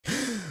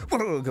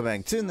Welcome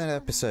back to another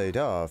episode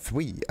of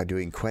We Are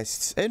Doing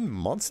Quests in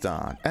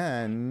Mondstadt,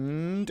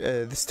 and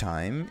this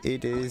time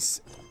it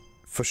is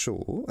for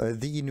sure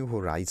the New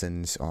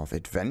Horizons of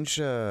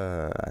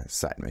Adventure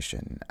side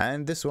mission,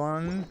 and this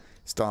one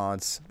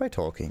starts by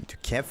talking to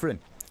Katheryne.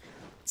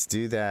 Let's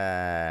do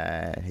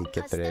that. Hey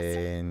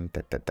Katheryne,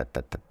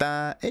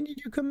 any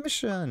new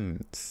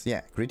commissions?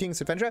 Yeah, greetings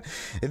adventurer.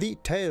 The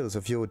tales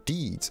of your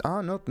deeds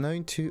are not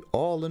known to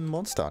all in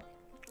Mondstadt.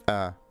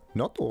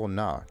 Not or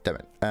nah, damn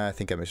it. I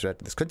think I misread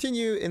this.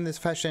 Continue in this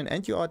fashion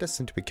and you are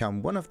destined to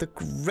become one of the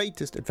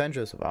greatest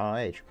adventurers of our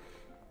age.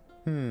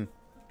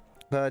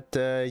 But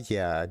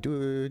yeah,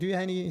 do you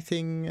have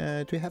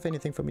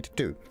anything for me to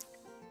do?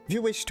 If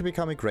you wish to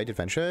become a great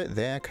adventurer,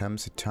 there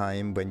comes a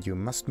time when you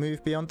must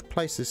move beyond the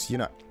places you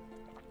know.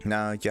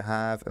 Now you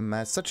have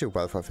amassed such a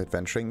wealth of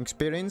adventuring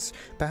experience,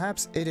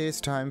 perhaps it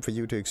is time for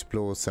you to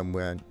explore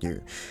somewhere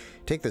new.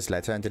 Take this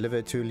letter and deliver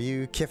it to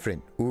Liyue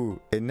Katheryne. Ooh,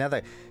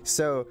 another.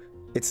 So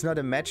it's not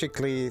a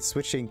magically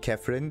switching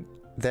Katheryne.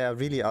 There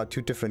really are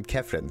two different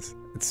Katherynes.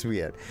 It's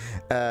weird.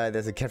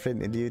 There's a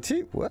Katheryne in Liyue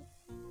too. What?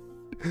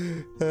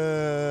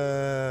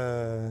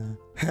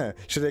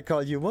 Should I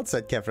call you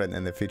Monstadt Katheryne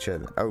in the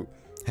future? Oh,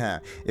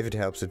 if it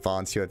helps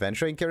advance your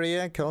adventuring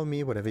career, call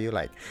me whatever you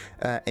like.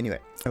 Anyway,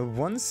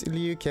 once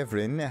Liyue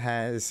Katheryne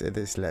has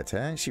this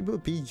letter, she will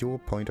be your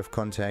point of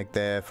contact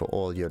there for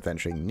all your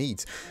adventuring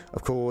needs.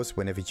 Of course,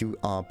 whenever you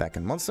are back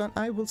in Mondstadt,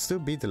 I will still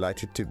be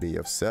delighted to be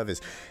of service.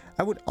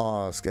 I would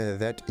ask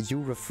that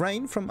you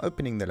refrain from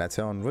opening the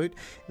letter en route.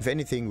 If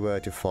anything were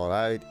to fall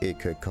out, it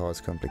could cause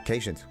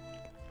complications.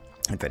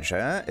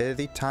 Adventurer,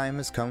 the time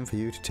has come for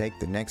you to take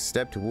the next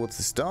step towards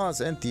the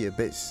stars and the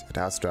abyss at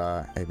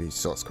Astra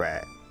Abyssal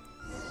Square.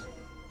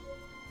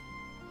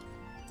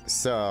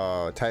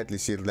 So, tightly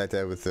sealed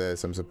letter with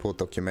some support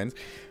documents.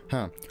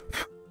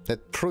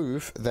 That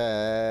prove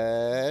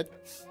that...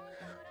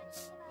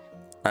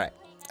 Alright.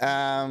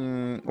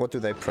 What do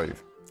they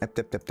prove?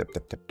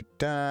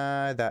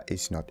 That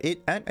is not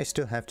it, and I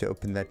still have to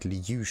open that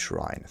Liyue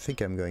Shrine. I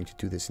think I'm going to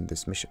do this in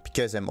this mission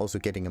because I'm also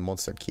getting a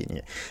Mondstadt key in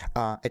here.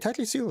 A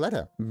tightly sealed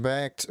letter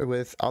backed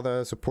with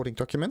other supporting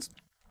documents.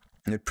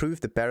 And it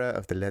proved the bearer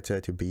of the letter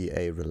to be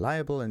a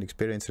reliable and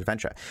experienced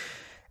adventurer.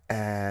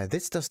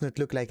 This does not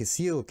look like a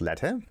sealed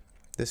letter.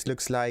 This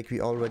looks like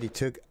we already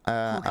took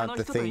out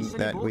the thing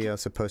that we are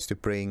supposed to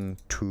bring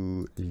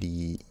to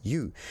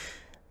Liyue.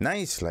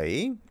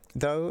 Nicely.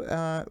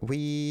 Though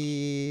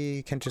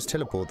we can just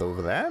teleport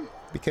over there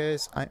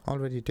because I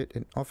already did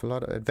an awful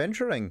lot of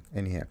adventuring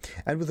in here,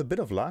 and with a bit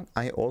of luck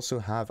I also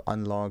have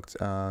unlocked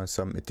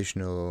some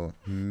additional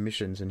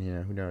missions in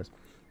here. Who knows?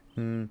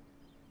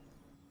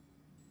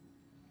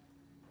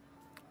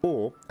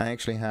 Or I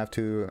actually have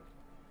to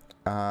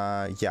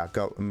yeah,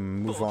 go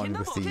move on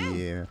with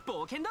the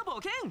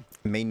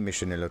main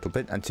mission a little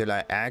bit until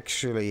I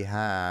actually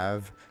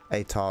have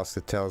a task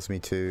that tells me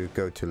to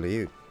go to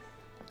Liyue.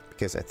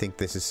 Because I think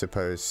this is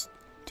supposed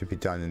to be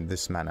done in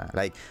this manner.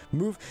 Like,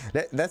 move...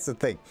 That's the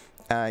thing.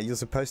 You're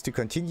supposed to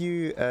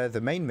continue the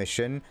main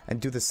mission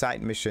and do the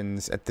side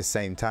missions at the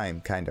same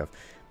time, kind of.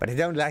 But I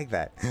don't like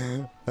that.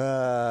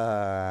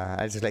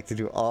 I just like to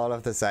do all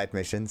of the side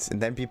missions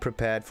and then be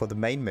prepared for the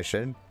main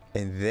mission.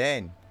 And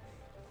then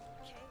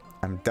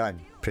I'm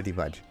done, pretty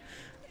much.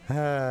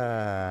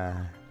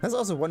 That's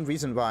also one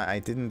reason why I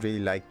didn't really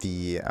like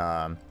the...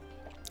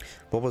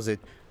 what was it?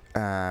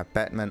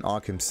 Batman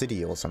Arkham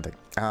City or something.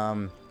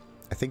 I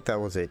think that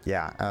was it.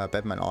 Yeah,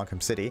 Batman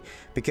Arkham City,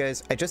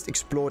 because I just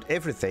explored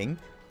everything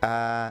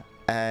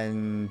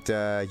and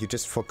you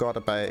just forget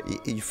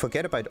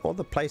about all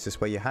the places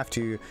where you have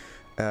to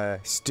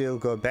still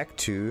go back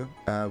to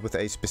with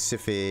a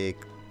specific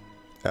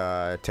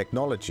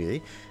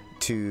technology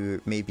to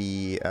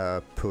maybe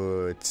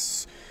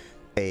put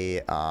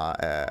a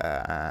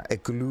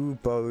glue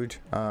boat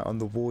on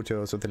the water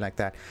or something like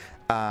that.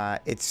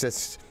 It's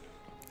just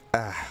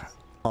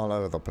all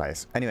over the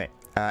place. Anyway,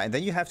 and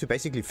then you have to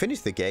basically finish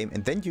the game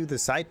and then do the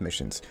side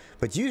missions.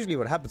 But usually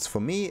what happens for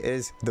me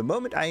is the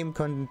moment I'm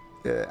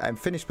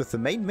finished with the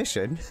main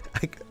mission,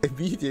 I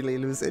immediately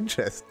lose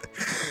interest.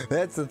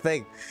 That's the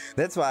thing.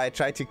 That's why I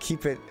try to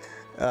keep it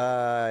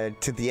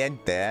to the end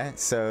there,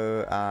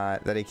 so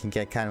that I can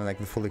get kind of like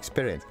the full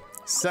experience.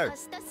 So,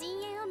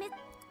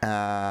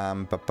 I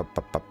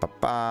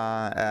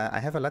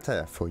have a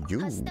letter for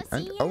you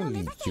and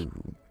only you.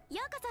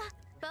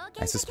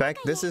 I suspect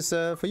this is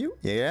for you.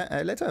 Yeah,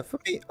 a letter for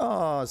me.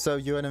 Oh, so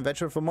you're an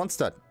adventurer from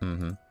Mondstadt.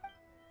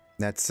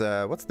 That's,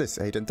 what's this?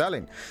 A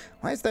medallion.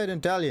 Why is there a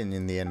medallion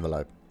in the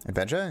envelope?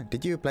 Adventurer,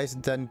 did you place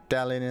a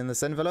medallion in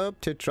this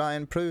envelope to try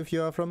and prove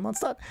you are from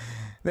Mondstadt?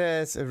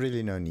 There's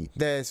really no need.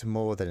 There's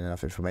more than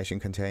enough information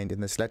contained in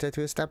this letter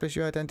to establish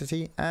your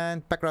identity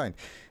and background.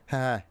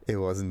 It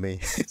wasn't me.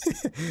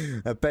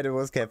 I bet it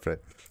was Katheryne.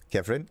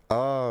 Katheryne?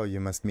 Oh, you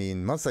must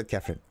mean Monstadt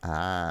Katheryne.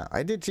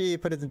 Why did she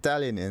put a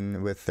medallion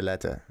in with the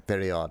letter?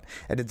 Very odd.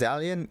 A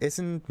medallion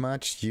isn't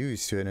much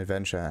use to an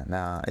adventurer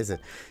now, is it?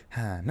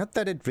 Not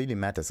that it really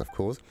matters, of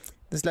course.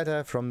 This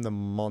letter from the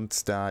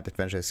Mondstadt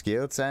Adventure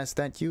Guild says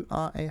that you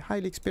are a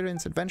highly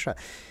experienced adventurer.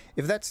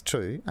 If that's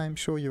true, I'm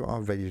sure you are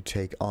ready to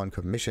take on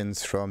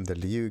commissions from the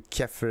Liyue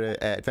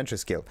Adventure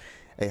Guild.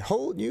 A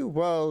whole new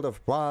world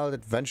of wild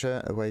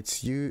adventure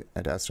awaits you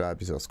at Astra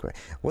Abyssal Square.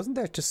 Wasn't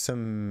there just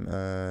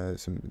there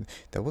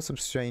was some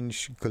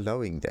strange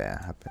glowing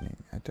there happening?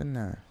 I don't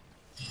know.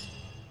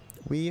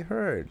 We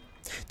heard.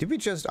 Did we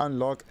just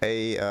unlock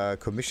a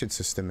commission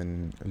system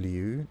in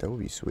Liyue? That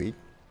would be sweet.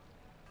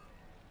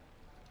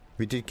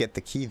 We did get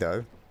the key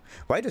though.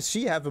 Why does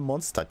she have a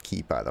Mondstadt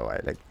key, by the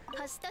way? Like,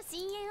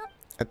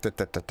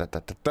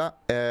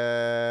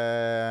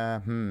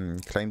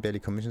 claim daily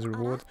commissions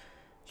reward.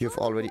 You've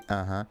already,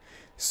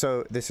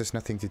 So this has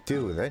nothing to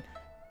do with it.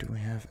 Do we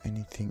have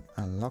anything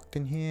unlocked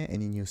in here?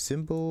 Any new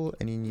symbol?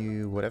 Any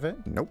new whatever?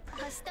 Nope.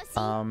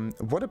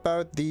 What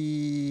about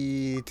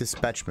the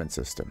dispatchment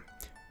system?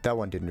 That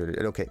one didn't really...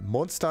 Okay,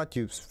 Mondstadt,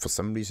 you for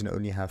some reason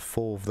only have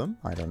 4 of them.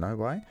 I don't know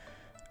why.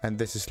 And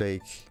this is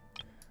like...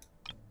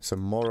 some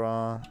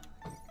Mora.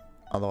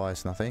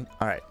 Otherwise nothing.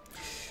 Alright.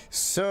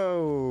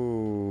 So...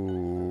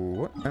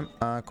 what am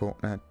I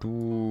gonna do?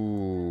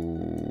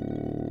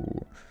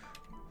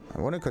 I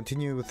want to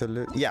continue with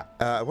the... yeah,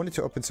 I wanted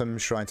to open some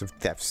Shrines of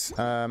Depths.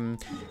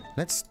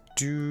 Let's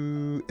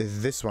do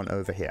this one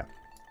over here.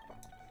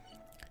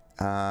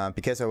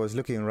 Because I was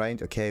looking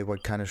around, okay,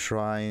 what kind of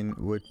shrine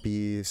would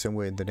be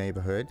somewhere in the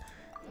neighborhood.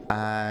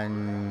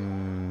 And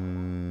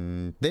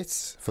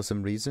this, for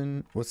some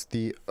reason, was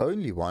the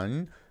only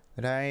one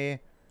that I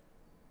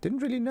didn't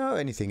really know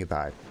anything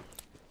about.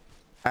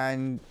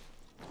 And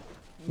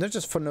not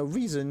just for no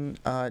reason,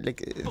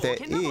 like, there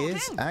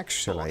is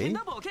actually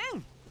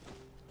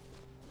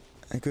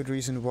a good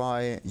reason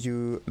why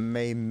you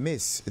may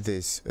miss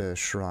this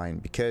shrine,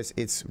 because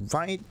it's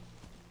right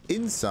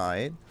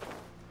inside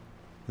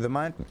the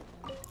mountain,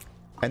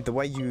 and the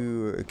way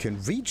you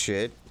can reach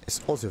it is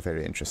also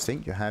very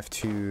interesting. You have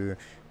to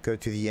go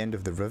to the end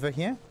of the river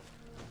here,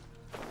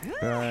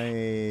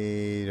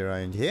 right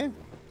around here,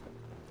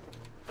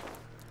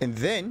 and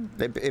then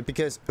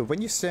because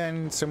when you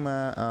stand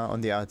somewhere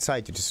on the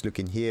outside, you just look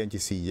in here and you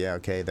see, yeah,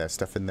 okay, there's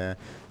stuff in there.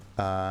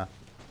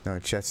 No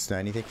chests, no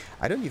anything.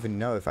 I don't even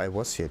know if I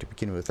was here to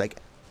begin with.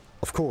 Like,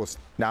 of course,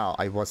 now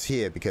I was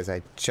here because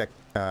I checked,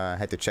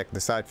 had to check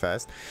the side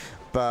first.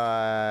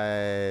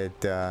 But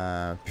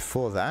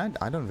before that,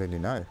 I don't really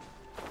know.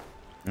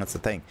 That's the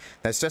thing.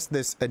 There's just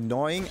this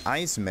annoying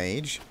ice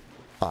mage.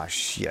 Oh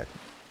shit,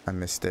 I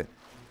missed it.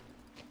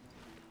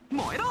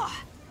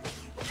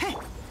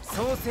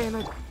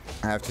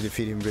 I have to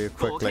defeat him real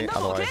quickly,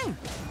 otherwise. No.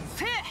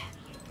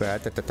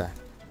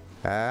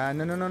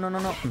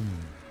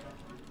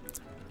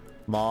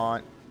 Come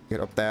on, get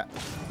up there.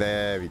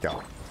 There we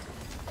go.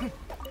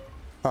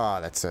 Oh,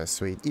 that's so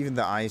sweet. Even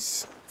the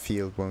ice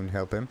field won't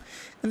help him.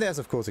 And there's,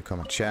 of course, a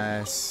common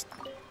chest.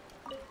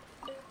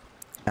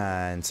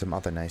 And some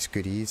other nice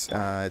goodies.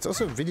 It's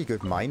also a really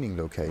good mining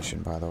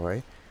location, by the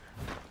way.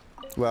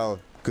 Well,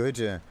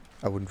 good.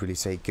 I wouldn't really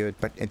say good,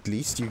 but at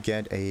least you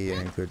get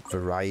a good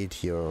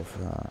variety of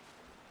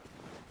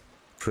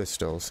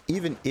crystals,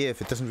 even if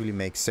it doesn't really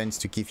make sense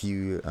to give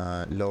you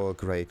lower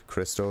grade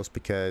crystals,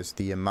 because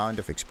the amount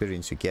of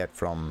experience you get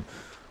from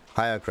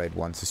higher grade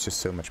ones is just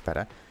so much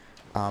better.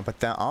 But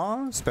there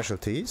are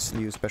specialties,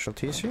 new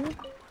specialties here.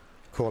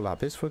 Core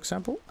lapis, for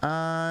example.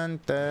 And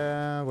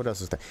what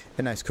else is there?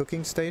 A nice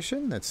cooking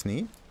station, that's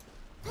neat.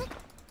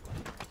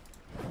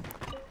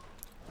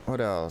 What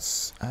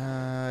else?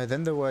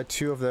 Then there were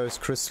 2 of those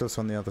crystals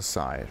on the other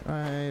side,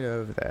 right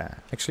over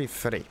there. Actually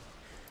 3.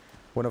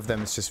 One of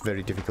them is just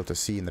very difficult to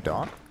see in the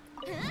dark.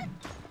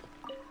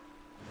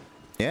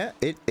 Yeah,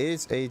 it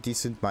is a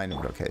decent mining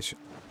location.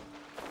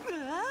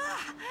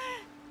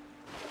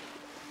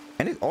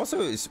 And it also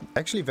is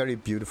actually very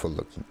beautiful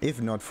looking, if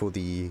not for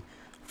the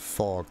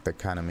fog that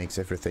kind of makes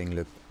everything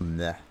look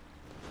meh.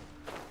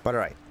 But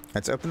alright,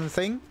 let's open the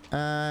thing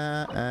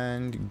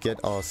and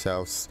get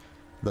ourselves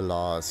the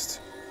last...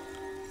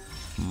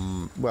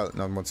 well,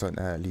 not Mondstadt,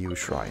 Liyue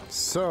Shrine.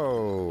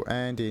 So,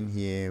 and in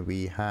here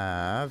we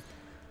have...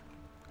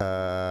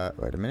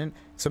 wait a minute.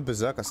 Some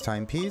Berserker's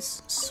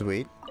Timepiece.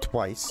 Sweet.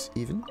 Twice,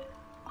 even.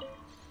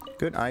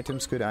 Good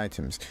items, good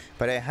items.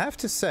 But I have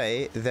to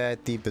say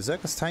that the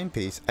Berserker's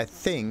Timepiece, I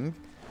think...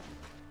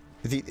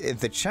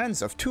 The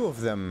chance of 2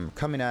 of them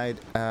coming out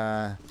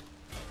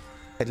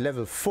at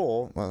level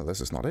 4... Well, this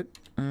is not it.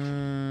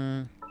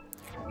 No,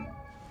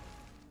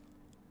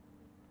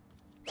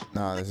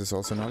 this is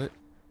also not it.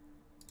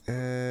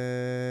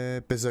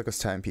 Berserker's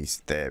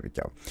Timepiece. There we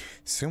go.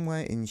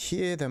 Somewhere in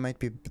here there might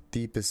be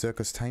the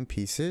Berserker's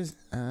Timepieces.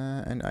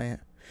 And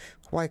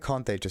why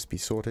can't they just be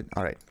sorted?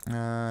 Alright.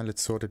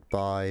 Let's sort it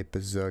by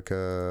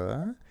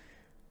Berserker.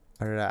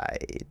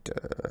 Alright.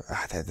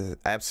 There's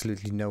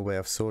absolutely no way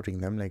of sorting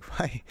them. Like,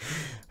 why?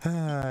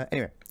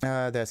 Anyway.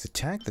 There's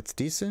attack. That's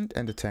decent.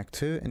 And attack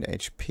 2. And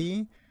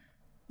HP.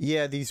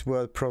 Yeah, these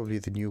were probably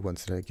the new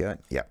ones that I got.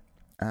 Yeah.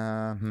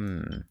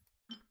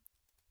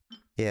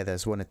 Yeah,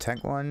 there's one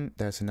attack one.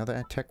 There's another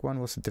attack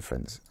one. What's the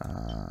difference?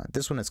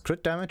 This one has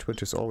crit damage,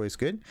 which is always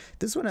good.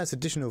 This one has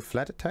additional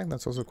flat attack.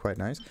 That's also quite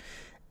nice.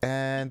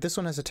 And this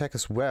one has attack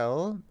as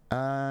well.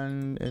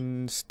 And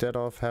instead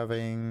of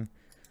having...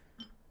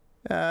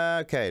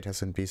 okay, it has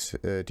some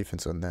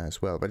defense on there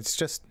as well. But it's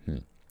just...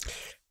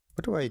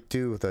 What do I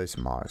do with those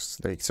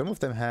masks? Like, some of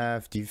them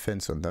have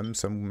defense on them.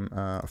 Some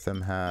of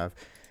them have...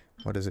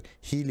 What is it?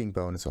 Healing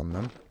bonus on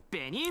them.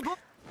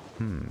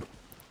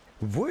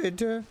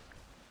 Would...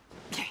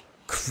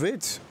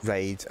 crit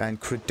rate and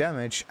crit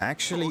damage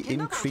actually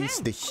increase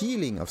the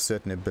healing of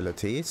certain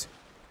abilities,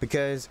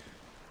 because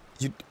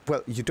you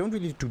don't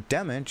really do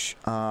damage,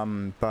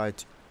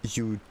 but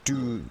you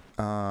do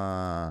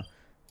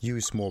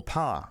use more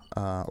power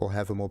or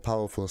have a more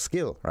powerful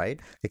skill, right?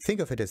 Like, think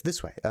of it as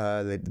this way: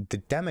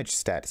 the damage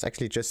stat is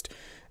actually just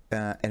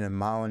an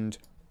amount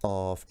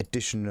of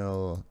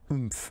additional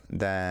oomph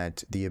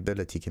that the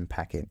ability can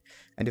pack in.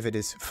 And if it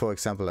is, for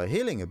example, a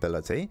healing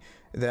ability,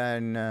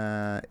 then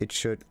it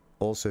should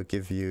also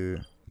give you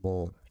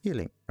more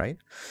healing, right?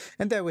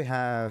 And there we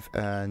have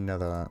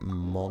another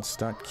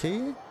Mondstadt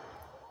key.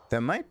 There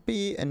might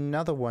be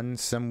another one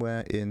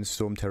somewhere in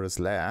Stormterror's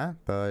lair,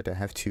 but I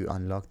have to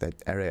unlock that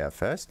area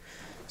first.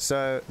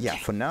 So yeah,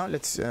 for now,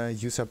 let's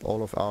use up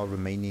all of our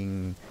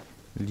remaining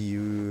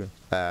Liyue,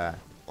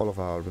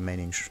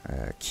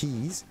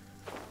 keys.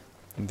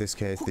 In this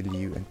case, the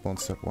Liyue and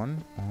Mondstadt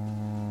one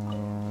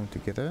all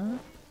together.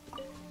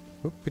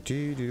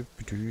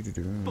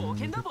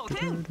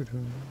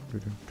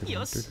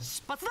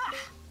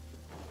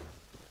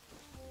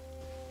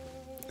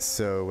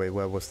 So wait,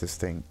 where was this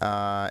thing?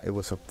 It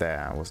was up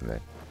there, wasn't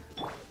it?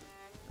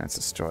 Let's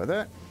destroy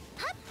that.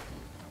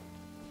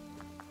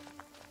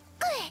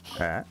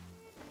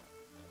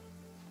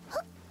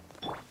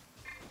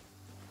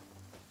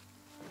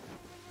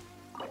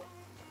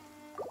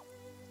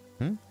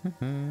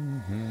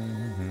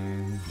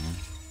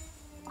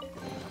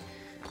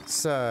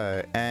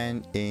 So,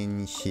 and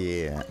in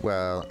here,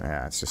 well,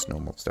 yeah, it's just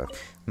normal stuff.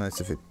 Most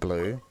of it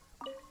blue.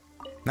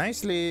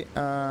 Nicely,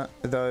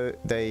 though,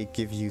 they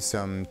give you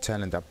some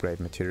talent upgrade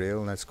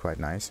material. That's quite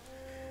nice.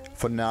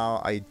 For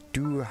now, I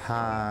do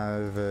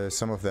have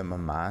some of them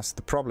amassed.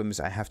 The problem is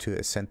I have to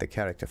ascend the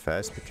character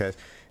first, because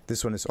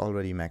this one is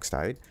already maxed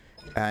out.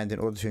 And in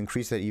order to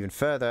increase that even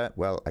further,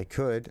 well, I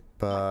could,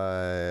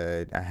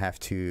 but I have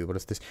to, what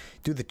is this?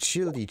 Do the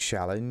Childy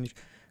challenge,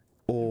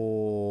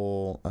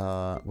 or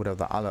whatever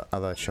the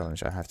other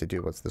challenge I have to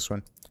do. What's this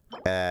one?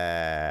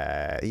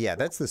 Yeah,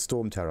 that's the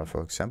Storm Terror,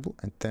 for example.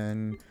 And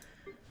then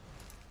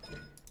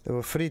there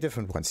were 3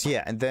 different ones.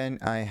 Yeah, and then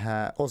I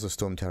have also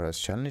Storm Terror's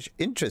challenge.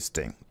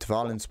 Interesting.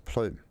 Dvalin's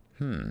plume.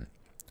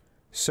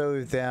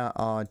 So there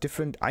are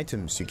different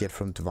items you get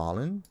from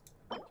Dvalin.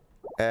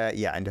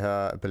 Yeah, and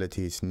her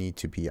abilities need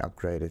to be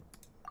upgraded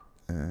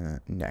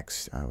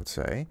next, I would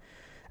say.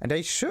 And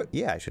I should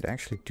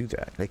actually do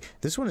that. Like,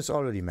 this one is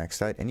already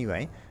maxed out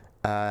anyway.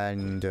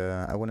 And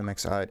I want to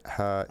max out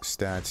her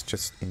stats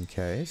just in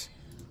case.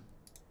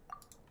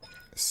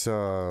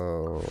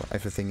 So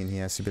everything in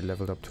here has to be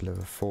leveled up to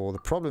level 4. The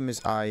problem is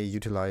I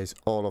utilize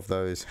all of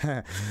those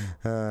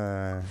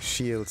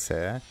shields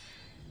here.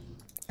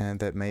 And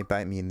that may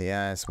bite me in the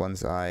ass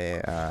once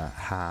I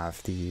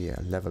have the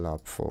level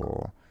up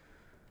for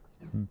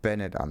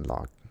Bennett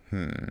unlocked.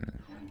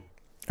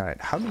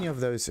 Alright, how many of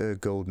those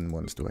golden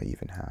ones do I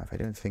even have? I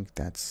don't think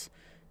that's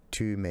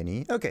too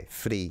many. Okay,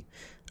 3.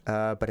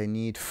 But I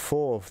need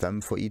 4 of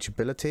them for each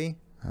ability.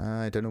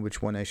 I don't know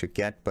which one I should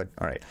get, but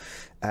alright.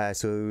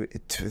 So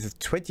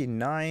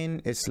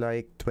 29 is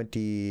like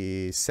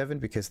 27,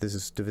 because this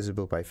is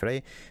divisible by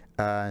 3.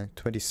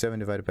 27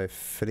 divided by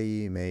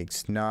 3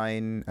 makes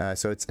 9.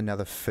 So it's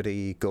another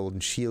 3 golden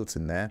shields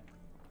in there.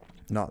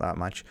 Not that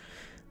much.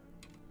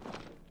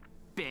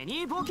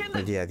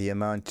 But yeah, the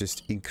amount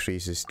just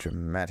increases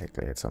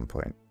dramatically at some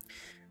point.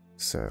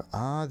 So,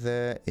 are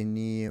there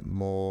any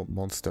more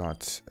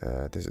Mondstadt?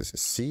 This is a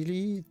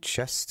Seelie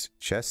chest.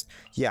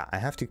 Yeah, I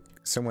have to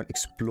somewhat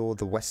explore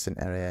the western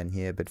area in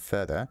here a bit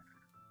further.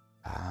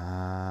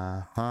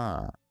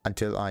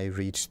 Until I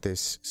reach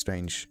this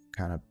strange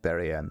kind of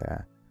barrier in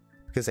there.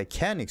 Because I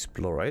can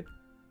explore it.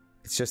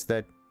 It's just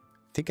that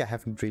I think I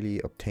haven't really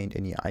obtained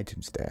any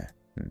items there.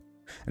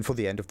 And for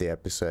the end of the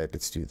episode,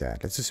 let's do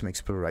that. Let's do some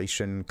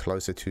exploration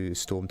closer to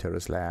Storm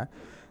Terror's lair.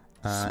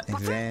 And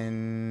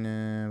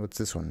then, what's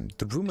this one?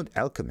 The Rumored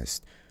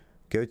Alchemist.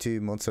 Go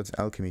to Mondstadt's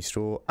alchemy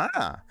store.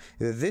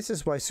 This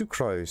is why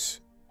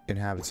Sucrose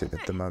inhabits it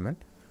at the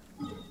moment.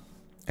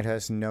 It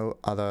has no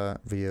other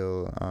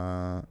real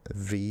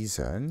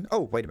reason.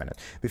 Oh, wait a minute.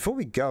 Before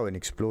we go and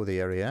explore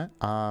the area,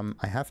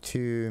 I have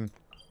to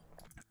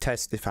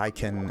test if I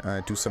can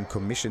do some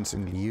commissions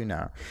in Liyue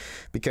now.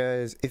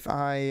 Because if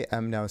I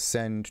am now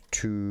sent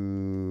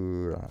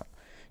to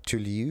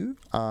Liyue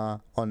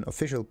on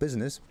official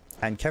business,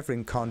 and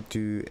Katheryne can't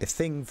do a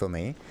thing for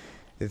me,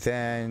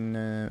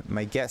 then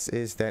my guess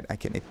is that I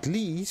can at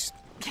least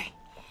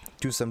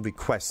do some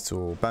requests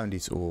or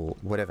bounties or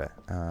whatever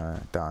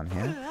down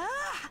here.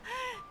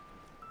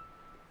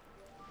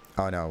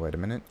 Oh no, wait a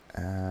minute.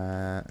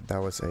 That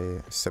was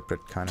a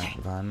separate kind of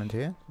environment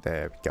here.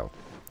 There we go.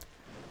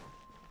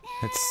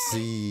 Let's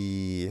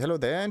see. Hello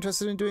there,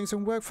 interested in doing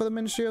some work for the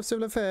Ministry of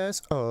Civil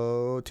Affairs?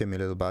 Oh, tell me a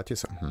little about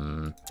yourself.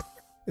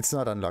 It's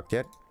not unlocked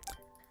yet.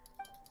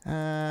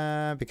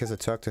 Because I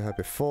talked to her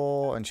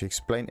before and she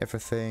explained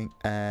everything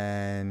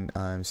and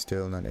I'm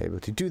still not able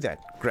to do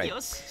that. Great.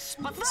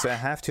 So I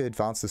have to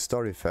advance the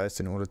story first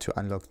in order to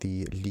unlock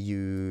the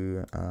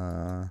Liyue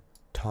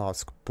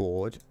task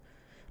board.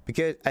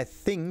 Because I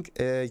think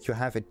you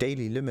have a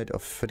daily limit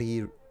of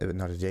 3,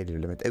 not a daily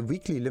limit, a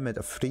weekly limit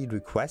of 3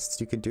 requests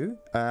you can do.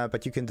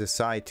 But you can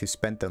decide to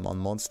spend them on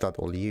Mondstadt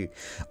or Liyue.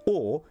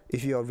 Or,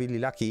 if you are really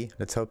lucky,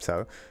 let's hope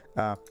so,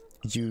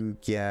 you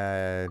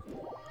get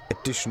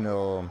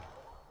additional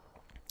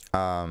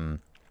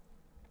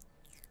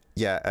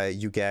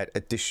you get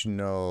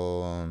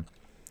additional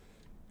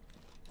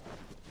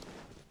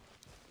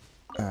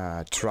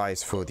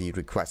tries for the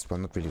request. Well,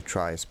 not really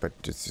tries, but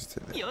just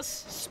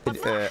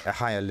a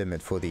higher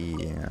limit for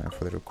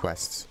the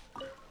requests.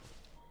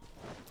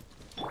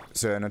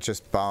 So not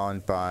just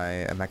bound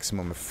by a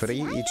maximum of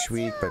 3 each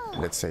week, but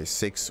let's say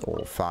 6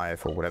 or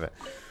 5 or whatever.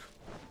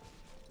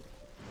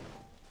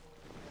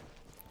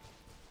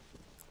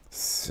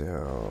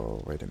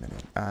 So, wait a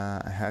minute.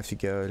 I have to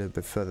go a little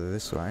bit further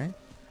this way.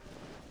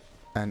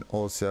 And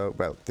also,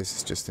 well, this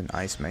is just an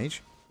ice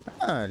mage.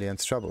 Ah,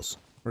 Lianne's troubles.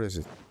 Where is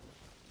it?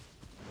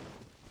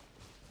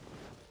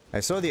 I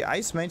saw the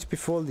ice mage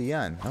before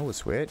Lianne. That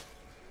was weird.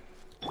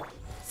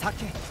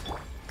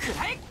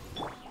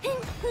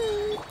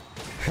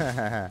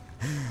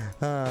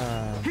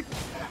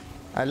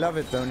 I love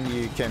it when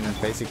you can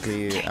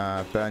basically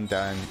burn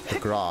down the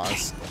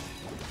grass.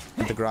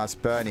 And the grass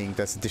burning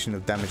does additional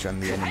damage on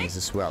the enemies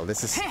as well.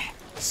 This is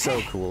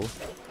so cool.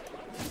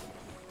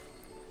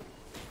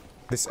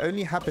 This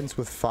only happens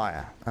with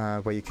fire,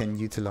 where you can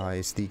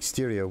utilize the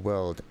exterior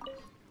world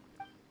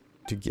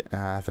to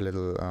have a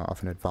little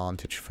of an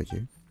advantage for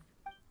you.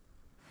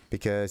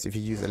 Because if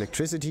you use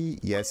electricity,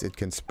 yes, it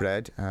can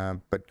spread,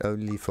 but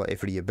only for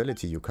every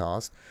ability you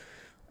cast.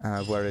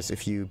 Whereas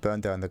if you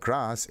burn down the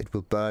grass, it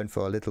will burn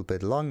for a little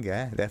bit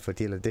longer, therefore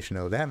deal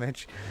additional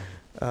damage.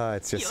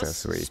 It's just so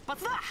sweet.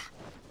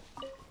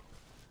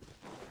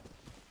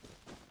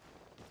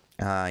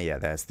 Yeah,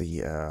 there's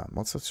the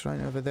Monstadt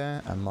Shrine over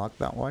there. I marked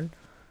that one.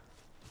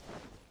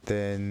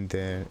 Then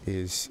there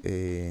is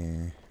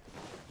a...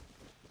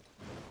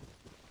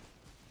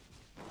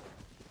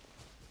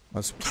 I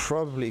was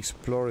probably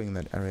exploring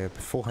that area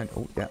beforehand.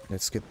 Oh, yeah,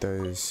 let's get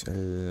those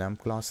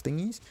lamp glass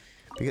thingies.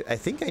 Because I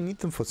think I need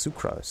them for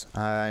sucrose.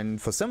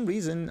 And for some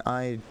reason,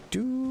 I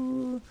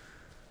do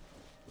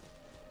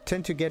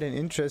tend to get an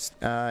interest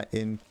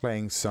in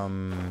playing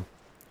some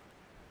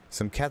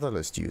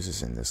catalyst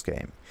uses in this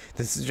game.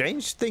 The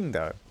strange thing,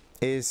 though,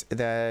 is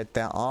that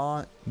there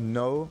are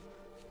no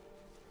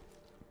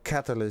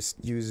catalyst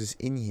users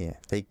in here.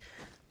 Like,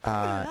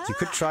 you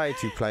could try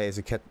to play as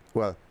a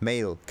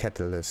male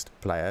catalyst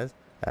players,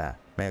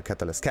 male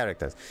catalyst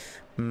characters.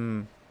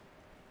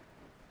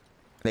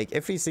 Like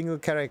every single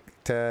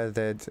character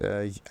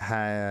that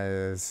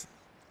has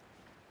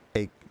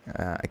a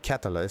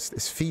catalyst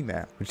is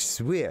female, which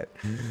is weird.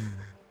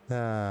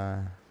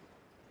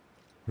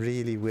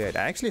 Really weird.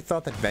 I actually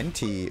thought that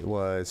Venti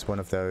was one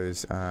of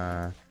those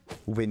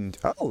wind...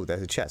 Oh,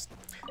 there's a chest.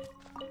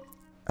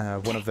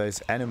 One of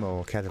those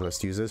animal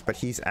catalyst users, but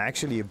he's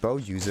actually a bow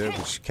user,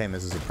 which came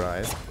as a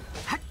surprise.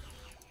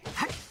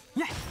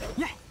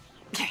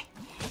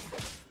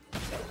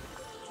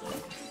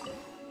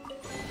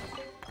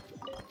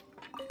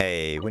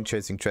 Hey, wind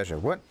chasing treasure.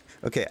 What?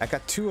 Okay, I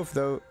got 2 of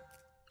those.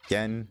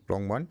 Again,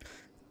 wrong one.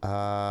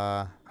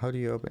 How do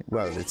you open it?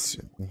 Well, it's...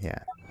 yeah.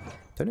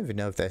 Don't even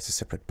know if there's a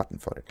separate button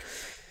for it.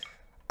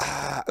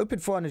 Open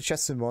 400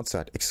 chests in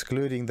Mondstadt,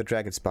 excluding the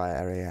Dragon Spire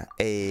area.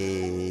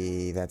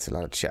 Hey, that's a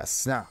lot of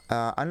chests. Now,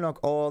 unlock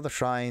all the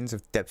shrines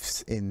of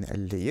depths in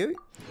Liyue.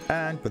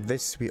 And with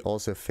this, we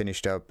also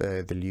finished up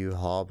the Liyue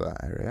Harbor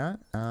area.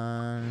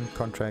 And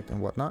contract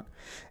and whatnot.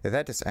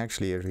 That is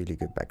actually a really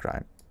good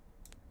background.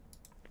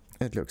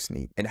 It looks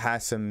neat. It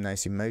has some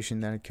nice emotion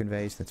that it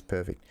conveys. That's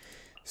perfect.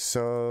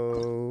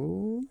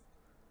 So...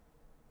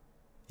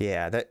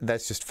 yeah,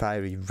 that's just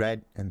fiery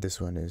red, and this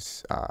one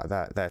is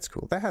that's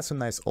cool. That has some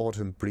nice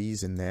autumn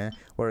breeze in there,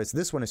 whereas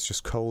this one is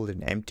just cold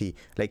and empty.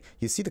 Like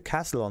you see the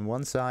castle on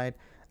one side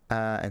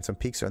and some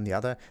peaks on the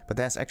other, but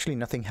there's actually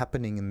nothing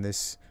happening in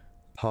this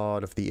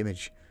part of the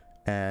image,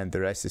 and the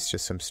rest is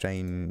just some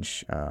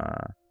strange,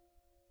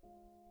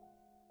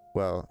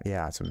 well,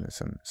 yeah, some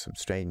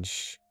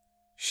strange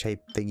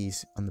shape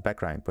thingies on the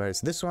background. Whereas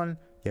this one,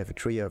 you have a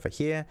tree over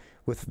here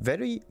with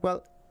very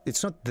well.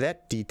 It's not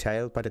that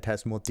detailed, but it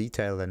has more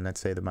detail than,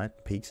 let's say, the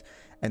mountain peaks.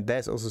 And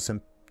there's also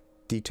some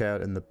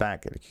detail in the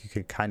back. Like you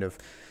can kind of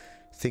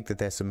think that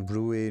there's some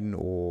ruin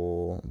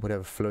or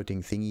whatever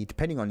floating thingy,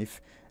 depending on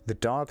if the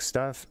dark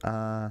stuff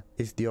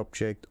is the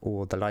object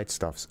or the light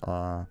stuffs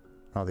are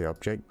the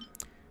object.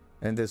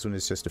 And this one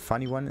is just a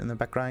funny one in the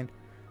background.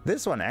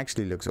 This one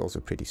actually looks also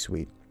pretty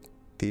sweet.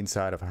 The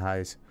inside of a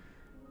house.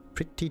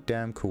 Pretty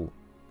damn cool.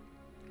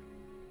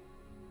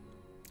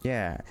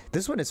 Yeah,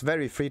 this one is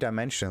very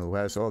three-dimensional,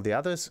 whereas all the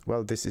others,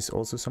 well, this is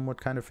also somewhat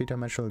kind of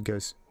three-dimensional. It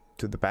goes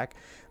to the back,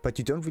 but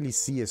you don't really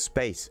see a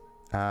space.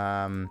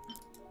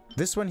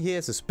 This one here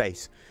is a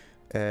space.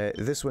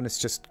 This one is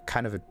just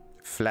kind of a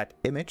flat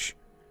image.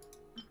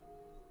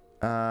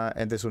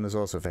 And this one is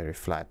also very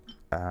flat.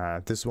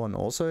 This one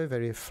also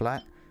very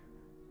flat.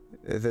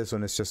 This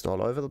one is just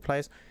all over the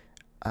place.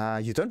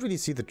 You don't really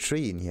see the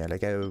tree in here.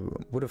 Like, I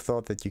would have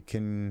thought that you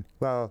can...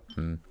 Well,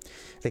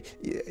 like,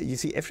 you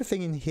see,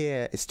 everything in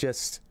here is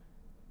just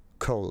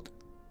cold.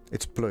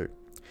 It's blue.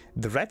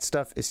 The red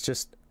stuff is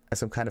just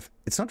some kind of...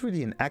 It's not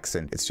really an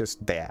accent. It's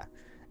just there.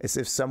 It's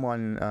if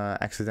someone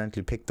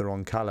accidentally picked the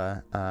wrong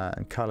color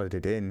and colored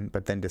it in,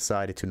 but then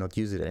decided to not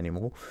use it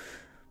anymore.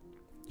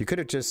 You could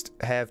have just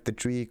have the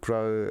tree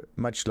grow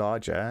much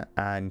larger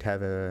and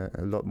have a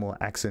lot more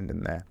accent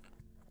in there.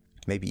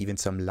 Maybe even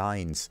some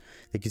lines.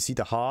 Like, you see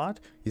the heart,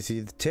 you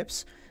see the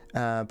tips,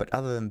 but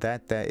other than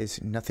that, there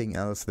is nothing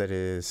else that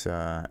is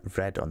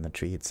red on the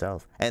tree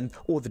itself. And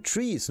or the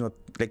tree is not,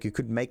 like, you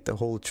could make the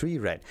whole tree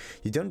red.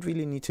 You don't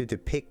really need to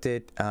depict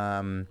it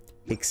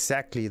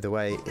exactly the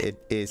way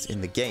it is in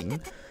the game.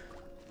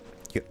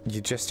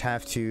 You just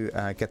have to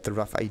get the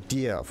rough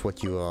idea of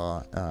what you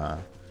are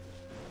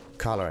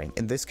coloring.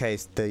 In this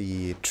case,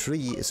 the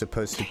tree is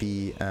supposed to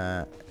be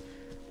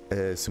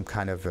some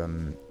kind of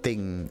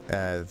thing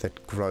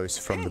that grows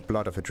from the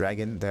blood of a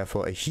dragon,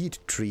 therefore a heat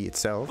tree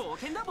itself,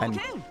 and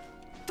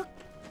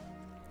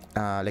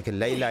like a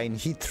ley line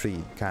heat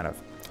tree, kind of.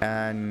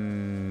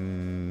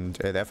 And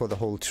therefore the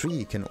whole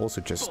tree can also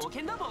just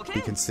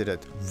be considered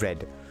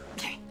red.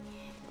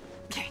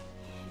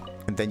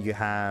 And then you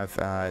have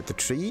the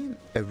tree,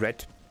 a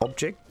red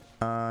object,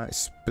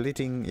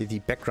 splitting the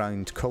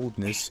background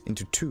coldness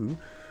into two.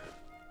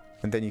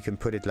 And then you can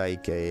put it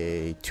like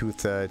a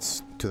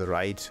 2/3 to the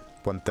right,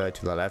 1/3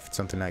 to the left,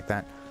 something like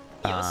that.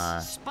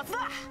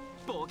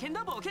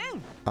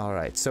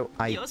 Alright, so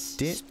I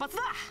did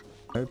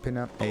open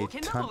up a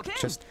ton.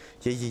 Just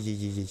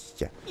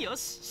yeah.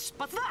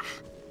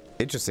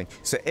 Interesting.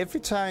 So every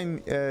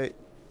time,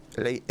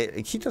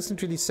 like, he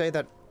doesn't really say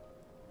that.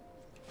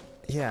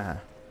 Yeah,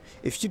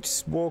 if you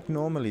just walk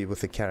normally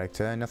with the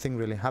character, nothing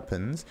really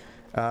happens.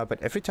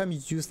 But every time you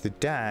use the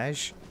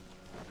dash.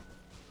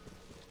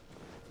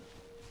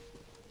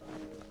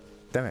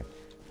 Damn it.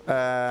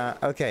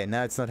 Okay,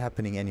 now it's not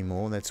happening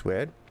anymore. That's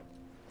weird.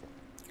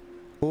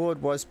 Or it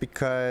was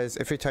because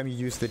every time you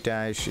use the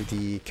dash,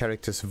 the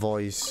character's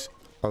voice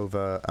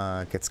over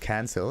gets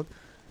cancelled,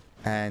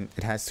 and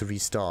it has to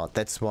restart.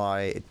 That's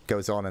why it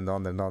goes on and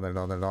on and on and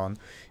on and on.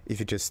 If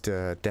you just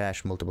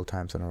dash multiple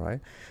times in a row.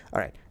 All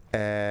right.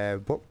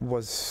 What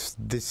was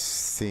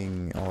this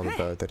thing all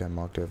about that I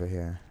marked over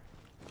here?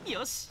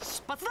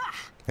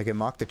 Like, I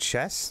marked the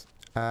chest.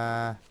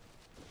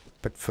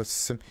 But for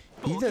some...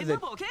 Either the...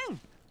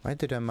 Why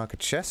did I mark a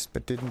chest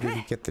but didn't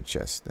really get the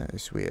chest? That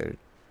is weird.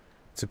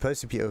 It's supposed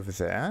to be over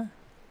there.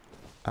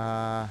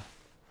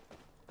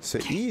 So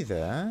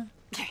either...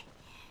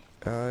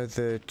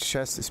 the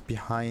chest is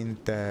behind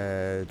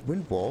the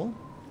wind wall.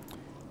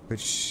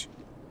 Which...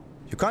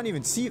 You can't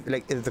even see...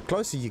 Like, the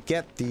closer you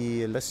get,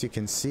 the less you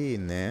can see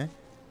in there.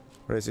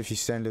 Whereas if you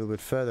stand a little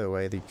bit further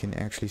away, you can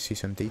actually see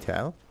some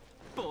detail.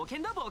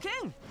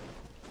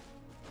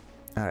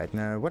 Alright,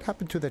 now what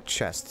happened to the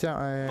chest? Did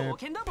I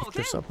pick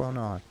this up or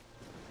not?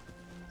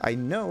 I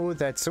know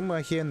that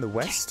somewhere here in the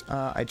west,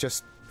 I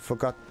just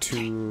forgot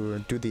to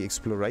do the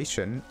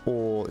exploration,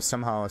 or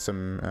somehow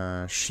some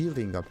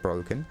shielding got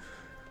broken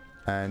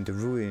and the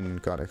ruin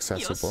got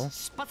accessible.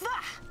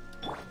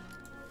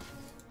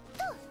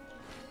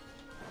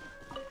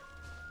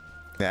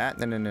 Yeah,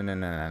 no.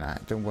 I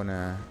don't want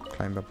to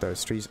climb up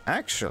those trees.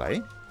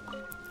 Actually,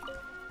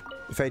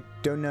 if I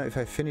don't know if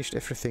I finished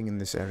everything in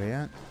this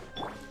area,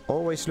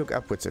 always look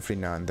upwards every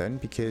now and then,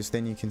 because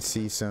then you can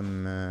see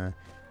some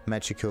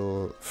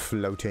magical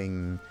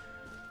floating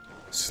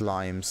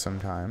slimes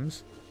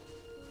sometimes.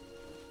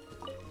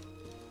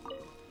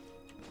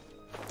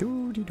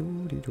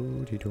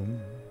 Doo-dee-doo-dee-doo-dee-doo.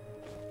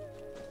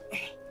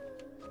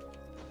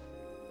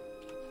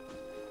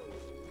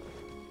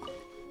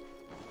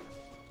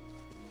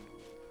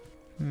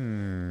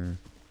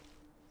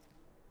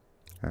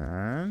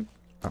 And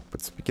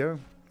upwards we go.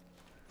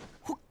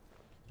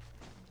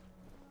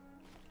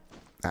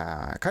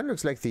 Kind of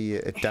looks like the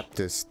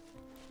Adaptus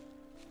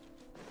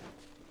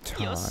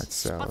Tar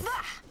itself.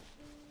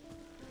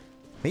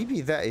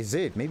 Maybe that is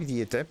it. Maybe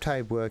the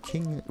Adepti were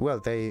king. Well,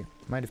 they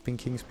might have been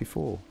kings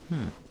before.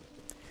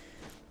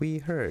 We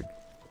heard.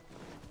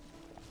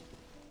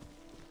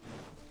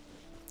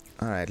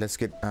 Alright, let's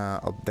get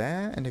up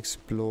there and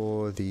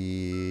explore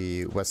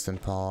the western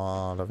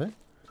part of it.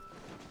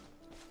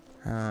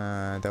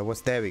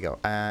 There we go.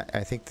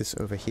 I think this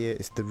over here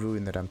is the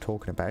ruin that I'm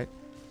talking about.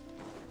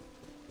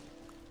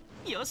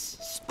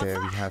 There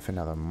we have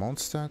another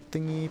Mondstadt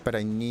thingy, but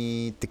I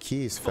need the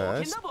keys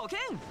first.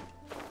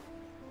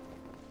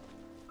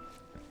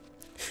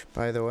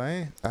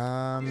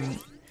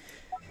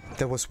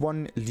 there was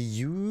one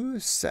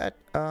Liyue set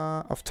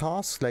of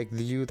tasks, like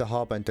Liyue, the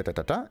harbor, and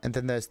da-da-da-da. And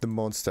then there's the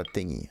Mondstadt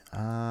thingy.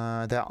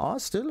 There are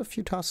still a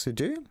few tasks to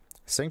do.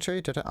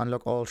 Sanctuary,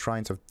 unlock all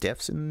shrines of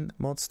depths in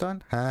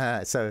Mondstadt.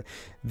 So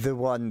the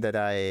one that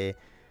I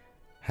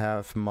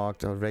have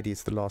marked already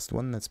is the last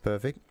one. That's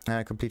perfect.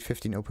 Complete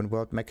 15 open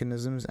world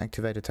mechanisms.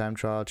 Activate a time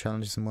trial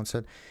challenges in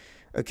Mondstadt.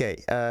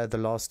 Okay, the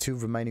last 2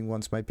 remaining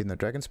ones might be in the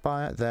Dragon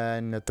Spire.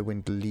 Then at the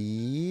Wind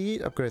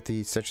Lead, upgrade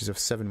the statues of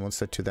 7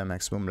 Mondstadt to their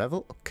maximum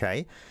level.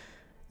 Okay,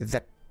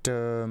 that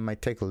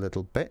might take a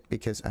little bit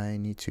because I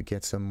need to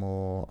get some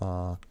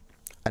more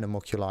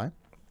animoculi.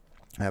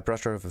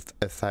 Brusher of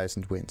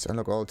 1,000 winds.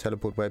 Unlock all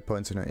teleport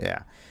waypoints. And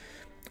yeah,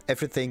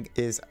 everything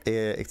is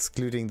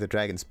excluding the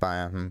Dragon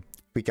Spire.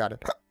 We got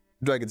it.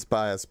 Dragon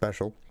Spire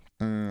special.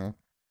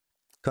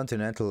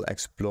 Continental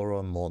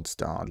Explorer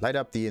Mondstadt. Light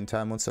up the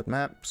entire Mondstadt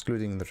map,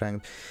 excluding the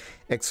dragon.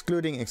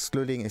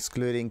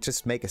 Excluding.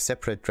 Just make a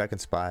separate Dragon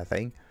Spire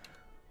thing.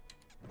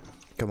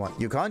 Come on.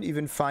 You can't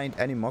even find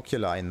any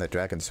Mocula in the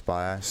Dragon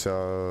Spire,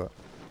 so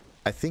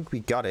I think we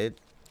got it.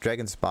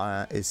 Dragon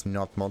Spire is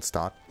not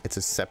Mondstadt. It's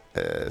a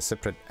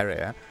separate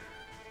area.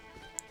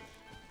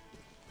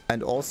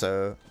 And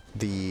also,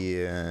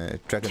 the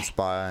Dragon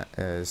Spire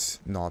is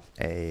not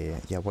a...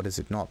 Yeah, what is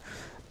it not?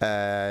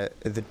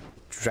 The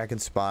Dragon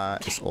Spire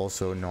is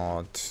also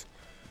not...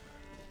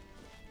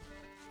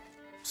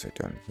 Was it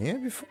done here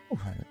before?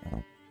 I don't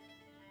know.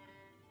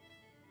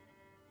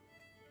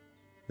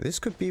 This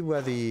could be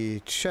where the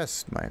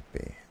chest might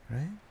be,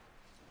 right?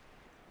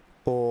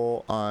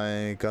 Or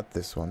I got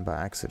this one by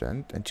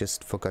accident and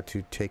just forgot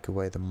to take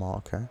away the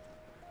marker.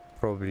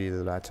 Probably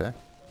the latter.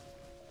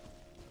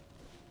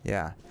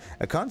 Yeah.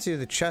 I can't see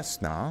the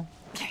chest now.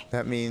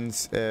 That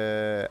means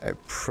I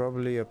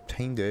probably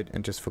obtained it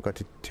and just forgot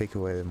to take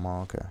away the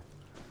marker.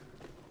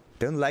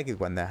 Don't like it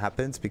when that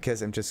happens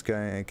because I'm just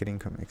getting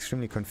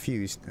extremely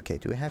confused. Okay,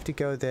 do I have to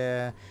go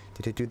there?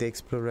 Did I do the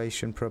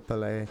exploration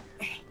properly?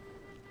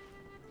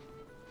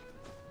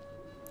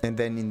 And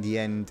then in the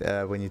end,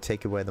 when you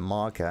take away the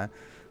marker,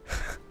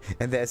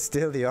 and there's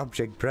still the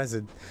object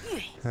present.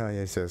 Oh,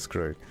 you're so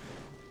screwed.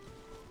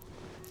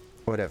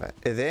 Whatever.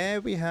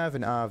 There we have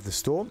an Eye of the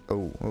Storm.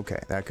 Oh, okay,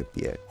 that could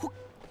be it.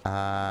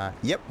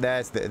 Yep,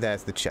 there's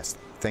the chest.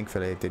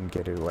 Thankfully, I didn't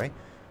get it away.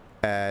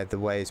 The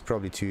way is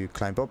probably to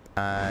climb up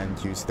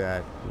and use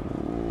that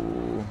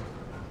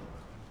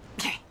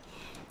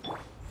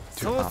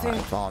to our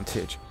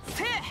advantage.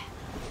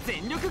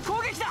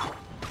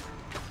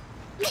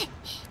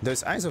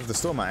 Those Eyes of the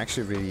Storm are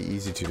actually really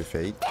easy to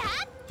defeat.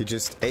 You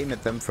just aim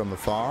at them from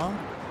afar,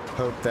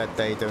 hope that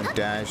they don't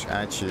dash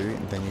at you,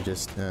 and then you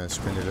just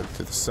sprint it up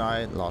to the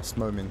side, last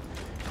moment.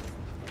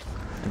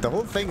 And the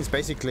whole thing is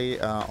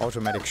basically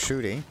automatic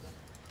shooting.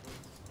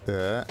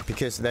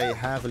 Because they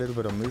have a little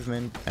bit of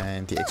movement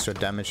and the extra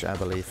damage, I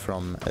believe,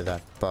 from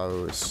that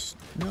bow is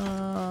that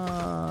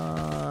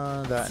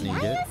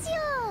needed.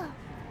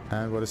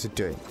 And what is it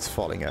doing? It's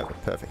falling over.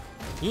 Perfect.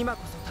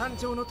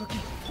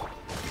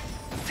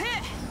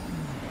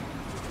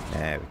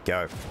 There we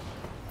go.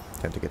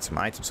 Time to get some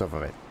items off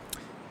of it.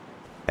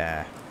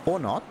 Or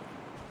not.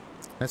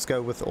 Let's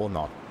go with or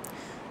not.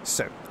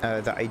 So,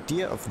 the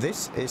idea of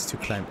this is to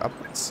climb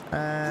upwards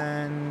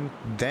and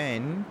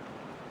then,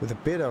 with a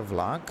bit of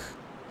luck,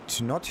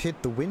 to not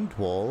hit the wind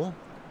wall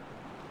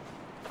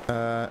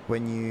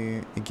when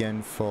you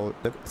again fall.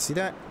 Look, see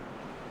that?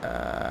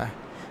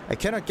 I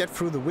cannot get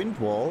through the wind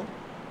wall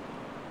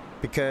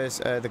because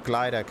the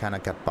glider kind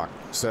of got bugged.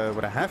 So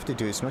what I have to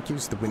do is not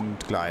use the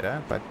wind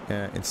glider, but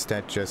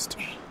instead just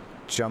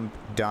jump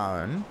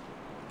down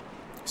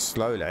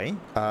slowly,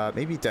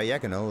 maybe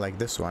diagonal like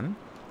this one,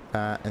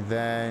 and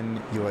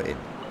then you're in.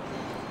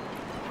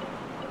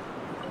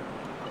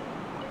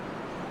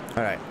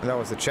 Alright, that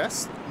was the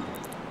chest.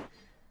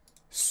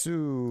 So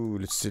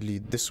let's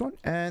delete this one,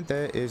 and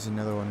there is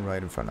another one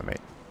right in front of me.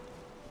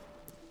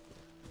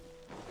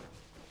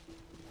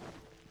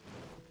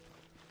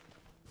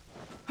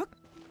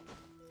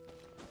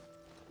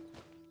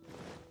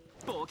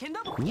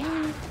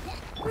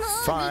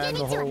 Find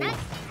the hole.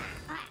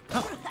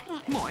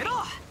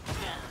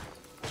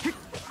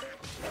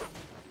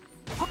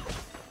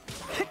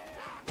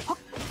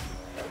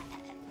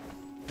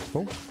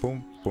 Boom,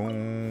 boom,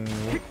 boom.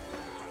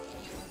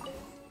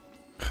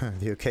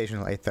 The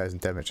occasional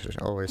 8,000 damage is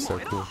always so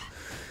cool.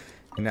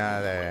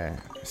 Now the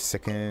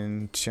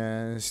second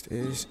chest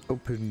is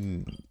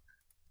open.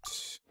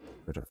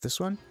 Rid of this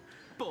one.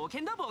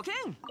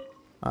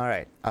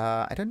 Alright,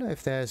 I don't know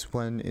if there's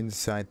one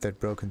inside that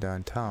broken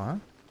down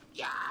tower.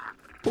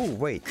 Oh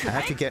wait, I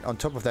have to get on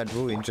top of that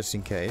ruin just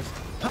in case.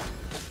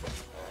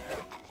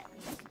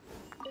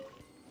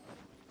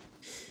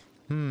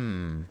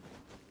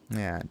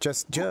 Yeah,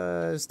 just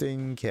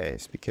in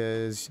case,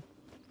 because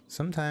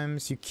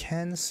sometimes you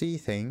can see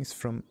things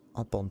from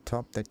up on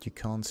top that you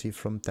can't see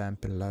from down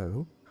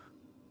below.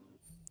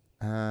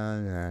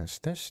 There's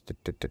this.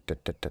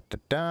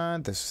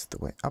 This is the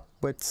way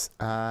upwards,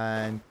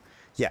 and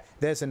yeah,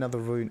 there's another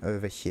ruin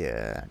over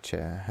here. I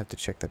have to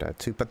check that out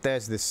too. But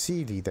there's the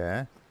Seelie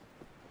there.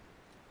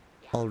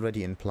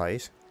 already in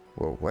place.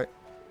 Whoa, what?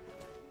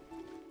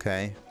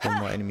 Okay, one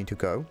more enemy to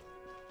go.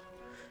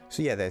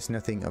 So yeah, there's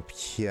nothing up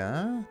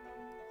here.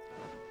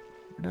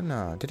 I don't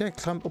know. Did I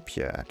climb up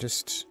here?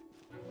 Just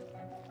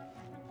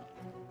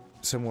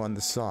somewhere on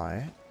the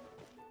side.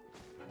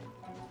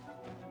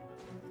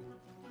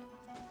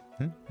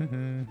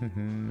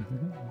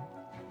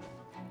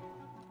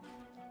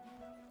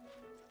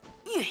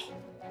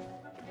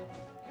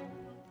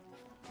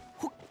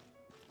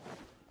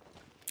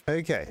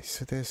 Okay,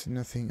 so there's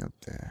nothing up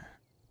there.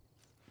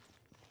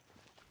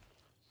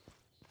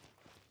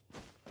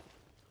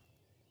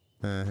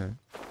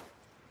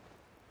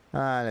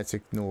 Let's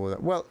ignore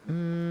that. Well,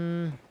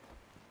 I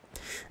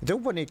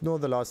don't want to ignore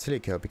the last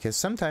silica because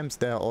sometimes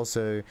they're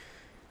also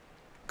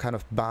kind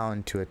of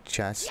bound to a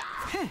chest.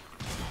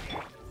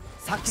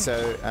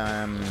 So,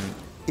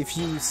 if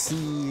you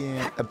see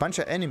a bunch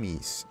of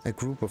enemies, a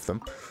group of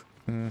them,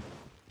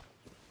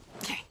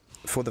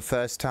 for the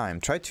first time,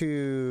 try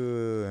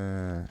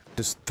to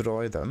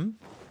destroy them,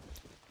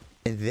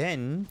 and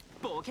then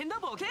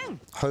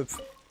hope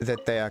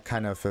that they are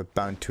kind of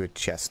bound to a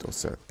chest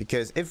also,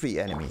 because every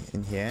enemy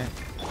in here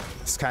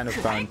is kind of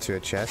bound to a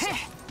chest.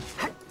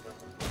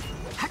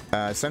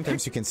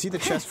 Sometimes you can see the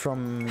chest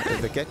from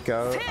the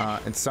get-go,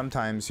 and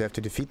sometimes you have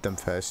to defeat them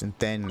first and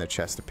then the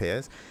chest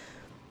appears.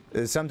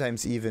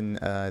 Sometimes even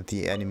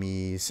the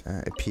enemies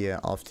appear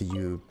after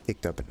you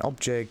picked up an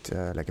object,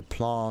 like a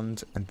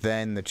plant, and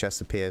then the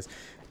chest appears.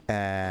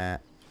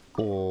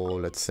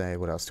 Or let's say,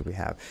 what else do we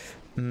have?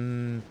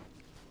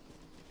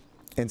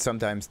 And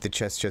sometimes the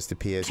chest just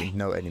appears and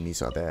no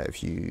enemies are there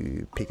if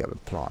you pick up a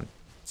plant.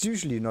 It's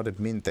usually not a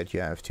mint that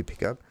you have to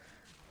pick up.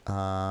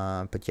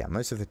 But yeah,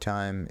 most of the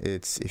time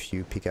it's if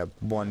you pick up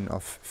one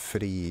of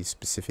 3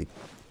 specific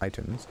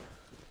items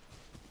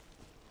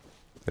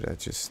that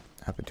just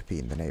happen to be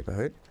in the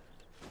neighborhood.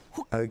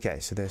 Okay,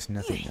 so there's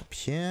nothing up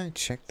here.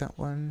 Check that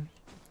one.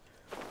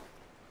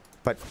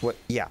 But what,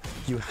 yeah,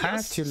 you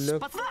have to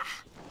look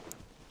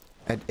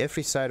at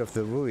every side of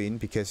the ruin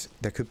because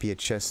there could be a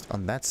chest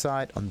on that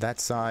side,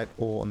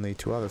 or on the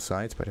 2 other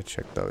sides, but I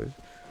checked those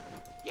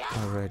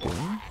already.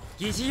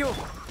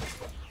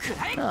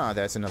 Ah,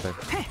 there's another.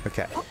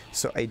 Okay,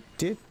 so I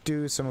did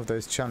do some of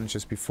those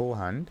challenges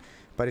beforehand,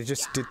 but I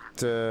just did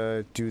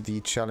do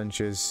the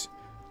challenges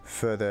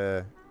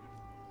further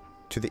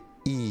to the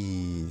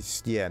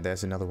east. Yeah,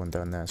 there's another one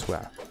down there as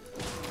well.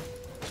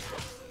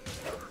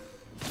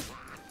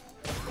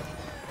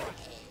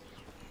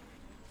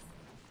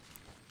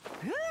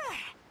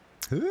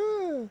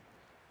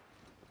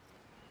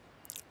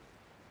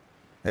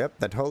 Yep,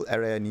 that whole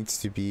area needs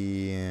to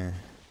be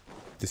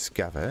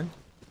discovered.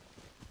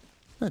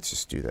 Let's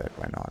just do that,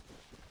 why not?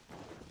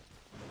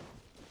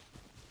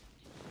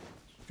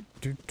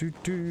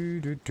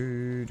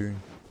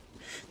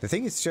 The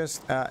thing is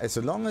just, as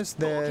long as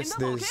there's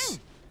this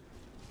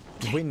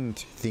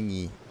wind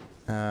thingy,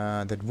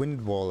 that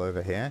wind wall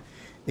over here,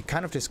 it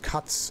kind of just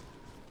cuts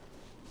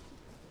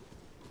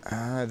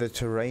the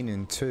terrain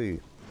in two.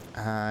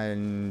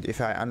 And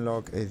if I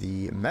unlock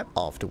the map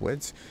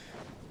afterwards,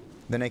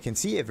 then I can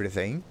see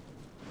everything.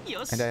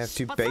 And I have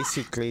to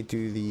basically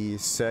do the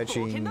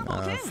searching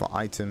for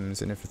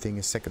items and everything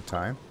a second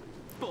time.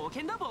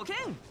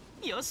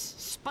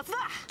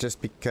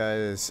 Just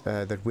because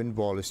that wind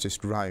wall is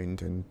just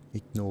round and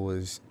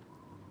ignores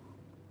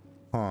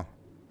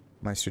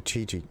my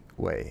strategic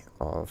way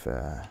of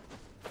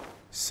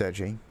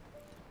searching.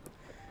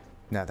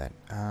 Now then,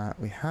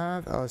 we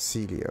have our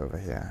Seelie over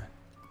here.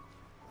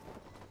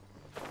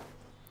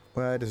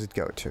 Where does it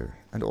go to?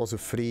 And also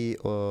 3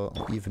 or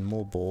even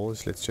more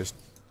boars. Let's just...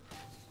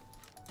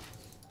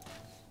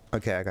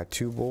 Okay, I got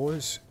 2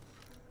 boars.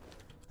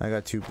 I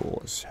got 2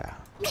 boars.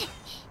 Yeah.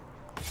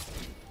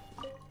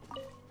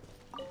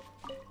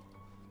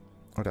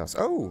 What else?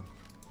 Oh!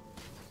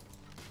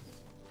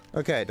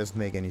 Okay, it doesn't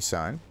make any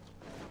sound.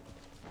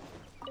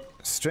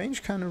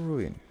 Strange kind of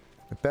ruin.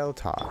 A bell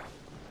tower.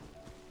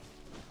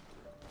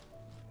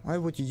 Why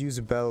would you use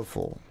a bell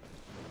for?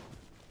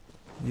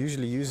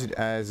 Usually use it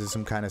as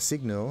some kind of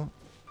signal.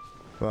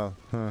 Well,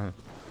 an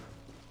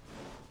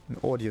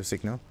audio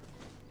signal.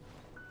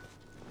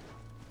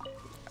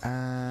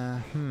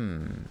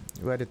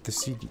 Where did the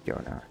Seelie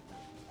go now?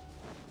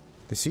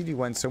 The Seelie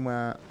went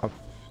somewhere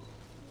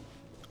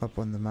up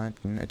on the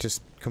mountain. It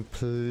just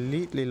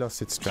completely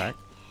lost its track.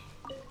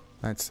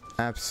 That's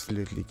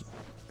absolutely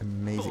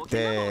amazing.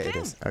 There it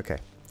is. Okay.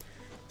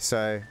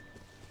 So,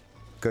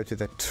 go to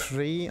the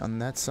tree on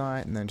that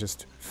side and then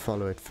just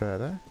follow it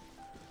further.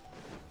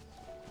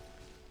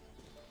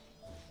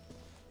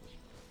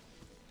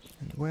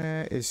 And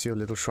where is your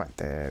little shrine?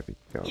 There we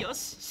go.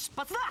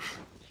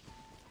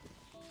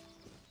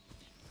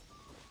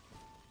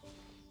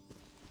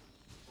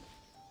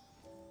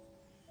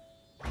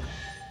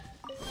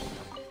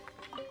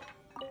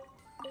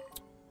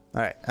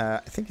 Alright, I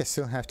think I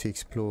still have to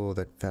explore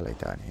that valley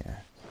down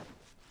here.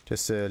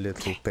 Just a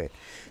little bit.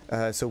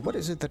 So what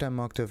is it that I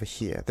marked over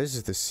here? This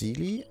is the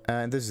Seelie,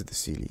 and this is the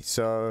Seelie.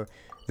 So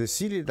the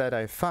Seelie that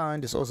I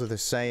found is also the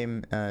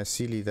same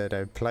Seelie that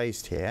I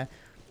placed here.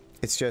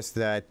 It's just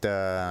that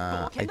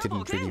I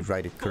didn't really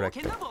write it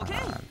correctly.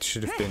 It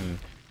should have been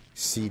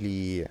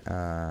Seelie,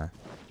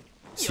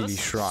 Seelie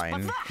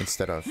Shrine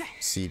instead of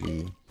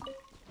Seelie.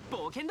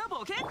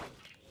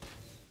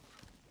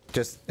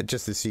 Just the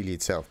Seelie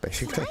itself,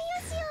 basically.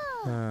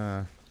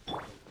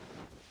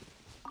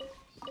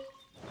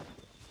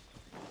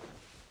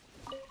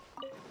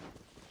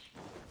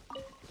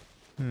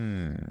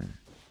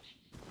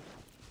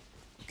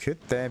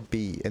 Could there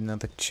be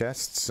another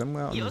chest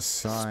somewhere on the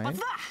side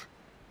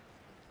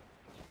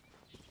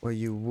where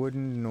you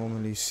wouldn't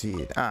normally see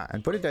it? Ah,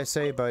 and what did I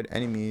say about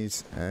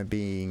enemies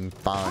being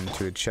bound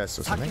to a chest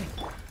or something?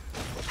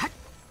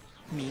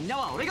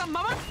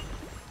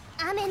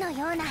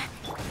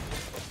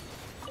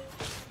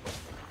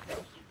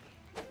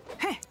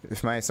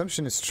 If my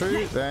assumption is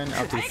true, then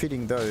after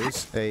defeating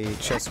those, a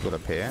chest will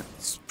appear.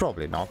 It's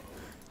probably not.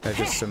 They're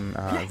just some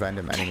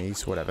random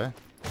enemies, whatever.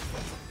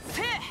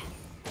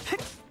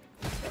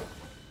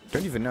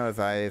 Don't even know if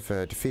I've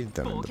defeated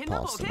them in the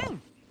past or not.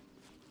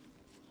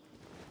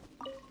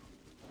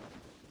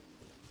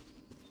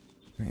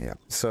 Yeah,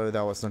 so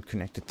that was not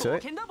connected to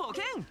it. Okay.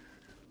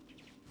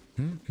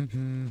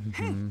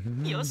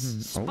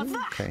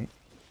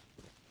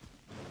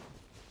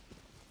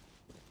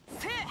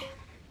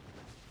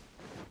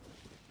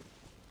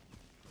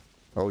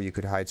 Oh, you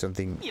could hide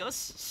something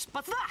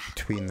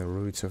between the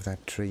roots of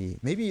that tree.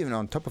 Maybe even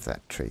on top of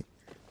that tree.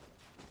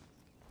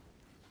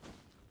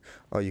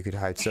 Oh, you could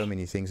hide so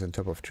many things on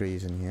top of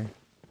trees in here.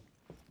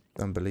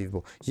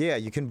 Unbelievable. Yeah,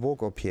 you can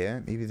walk up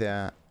here. Maybe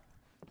there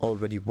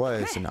already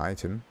was an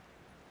item.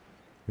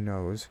 Who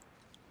knows?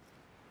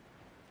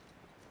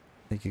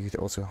 I think you could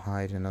also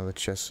hide another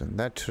chest in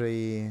that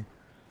tree.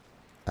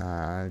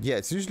 Yeah,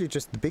 it's usually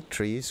just the big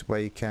trees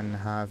where you can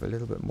have a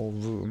little bit more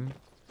room.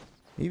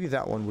 Maybe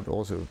that one would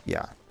also,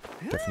 yeah,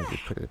 definitely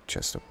put a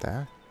chest up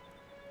there.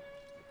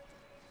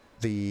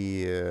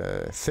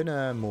 The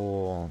thinner,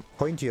 more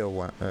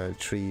pointier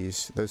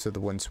trees, those are the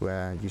ones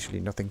where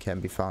usually nothing can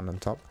be found on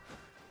top.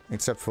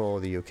 Except for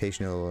the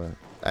occasional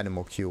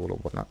animal cure or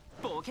whatnot.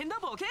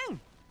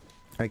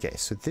 Okay,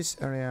 so this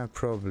area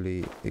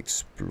probably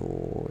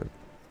explored.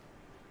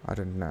 I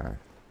don't know.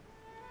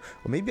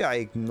 Or maybe I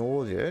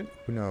ignored it.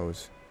 Who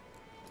knows?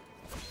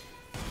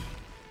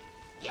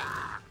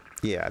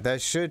 Yeah, there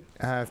should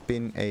have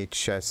been a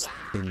chest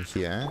in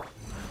here.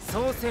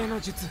 So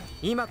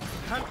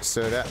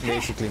that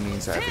basically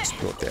means I've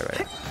explored the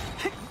area.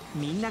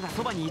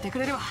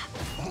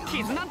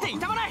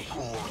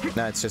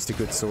 Now it's just a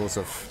good source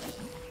of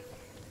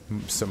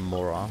some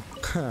morale.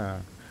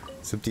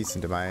 Some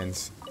decent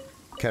amounts.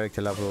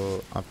 Character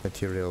level, up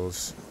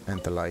materials, and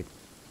the like.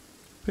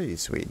 Pretty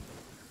sweet.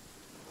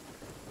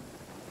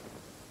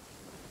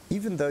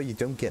 Even though you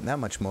don't get that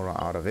much morale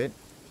out of it.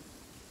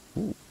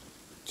 Ooh.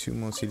 2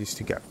 more cities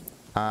to go.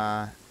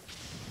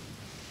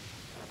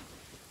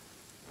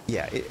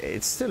 Yeah,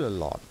 it's still a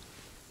lot.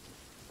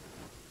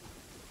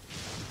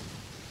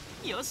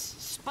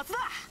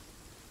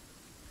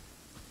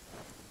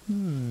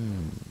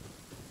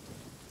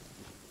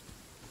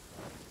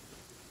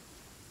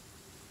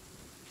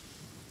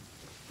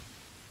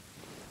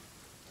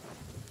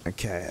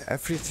 Okay,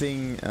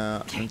 everything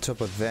on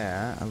top of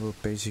there, I will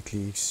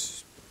basically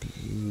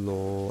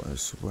explore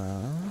as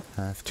well.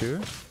 Have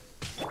to.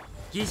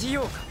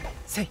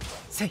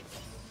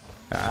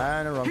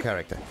 And a wrong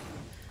character.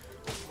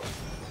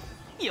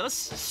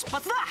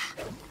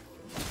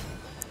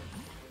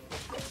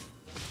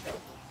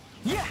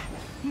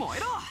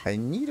 I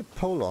need a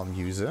polearm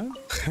user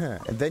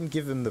and then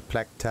give him the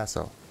black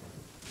tassel.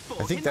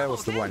 I think that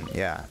was the one.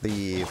 Yeah,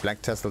 the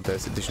black tassel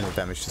does additional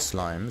damage to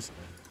slimes.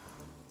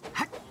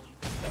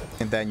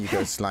 And then you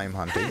go slime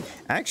hunting.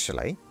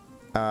 Actually,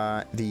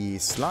 the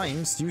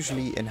slimes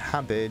usually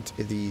inhabit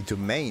the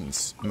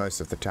domains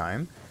most of the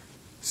time.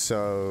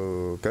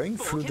 So going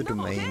through the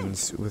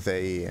domains with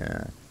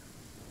a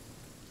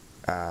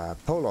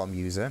polearm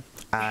user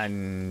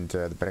and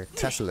the black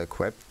tassel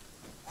equipped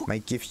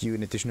might give you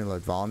an additional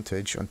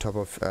advantage on top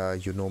of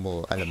your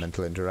normal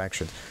elemental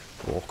interaction.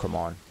 Oh, come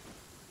on.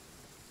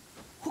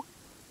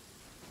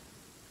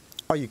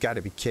 Oh, you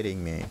gotta be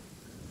kidding me.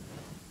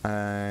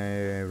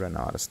 I ran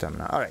out of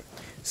stamina. Alright,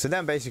 so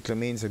that basically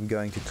means I'm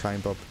going to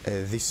climb up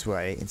this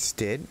way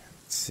instead.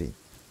 Let's see.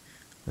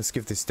 Let's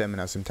give the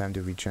stamina some time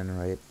to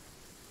regenerate.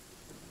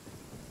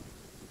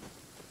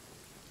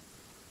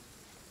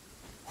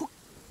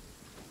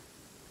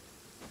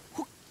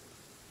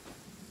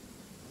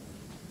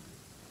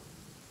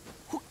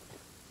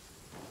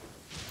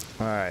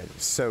 Alright,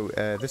 so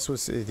this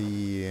was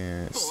the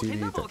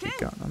Seelie that we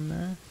got on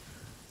there.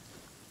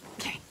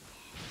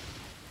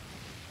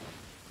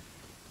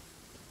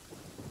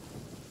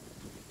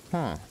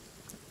 Huh.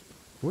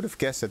 Would have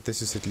guessed that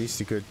this is at least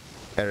a good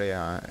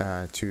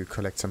area to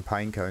collect some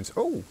pine cones.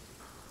 Oh!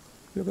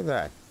 Look at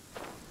that.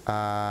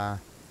 But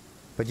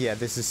yeah,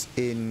 this is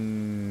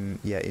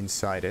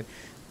inside it.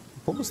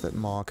 What was that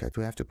marker?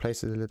 Do I have to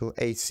place it a little...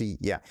 AC,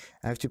 yeah.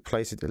 I have to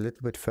place it a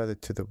little bit further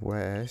to the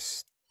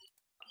west.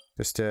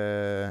 Just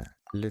a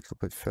little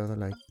bit further,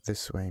 like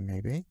this way,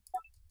 maybe.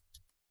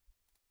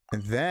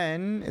 And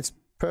then it's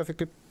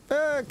perfectly...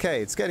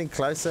 Okay, it's getting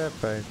closer,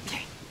 but...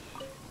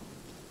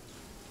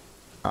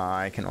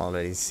 I can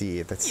already see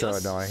it. That's so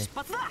annoying.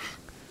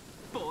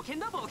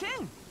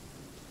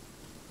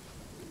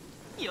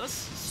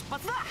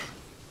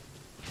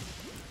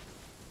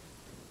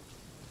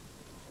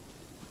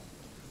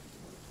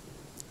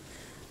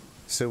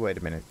 So wait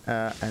a minute.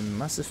 I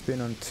must have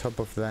been on top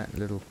of that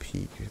little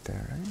peak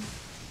there,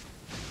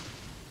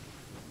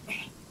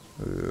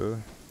 right?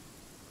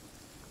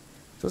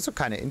 It's also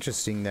kind of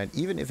interesting that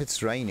even if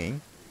it's raining,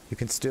 you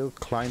can still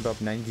climb up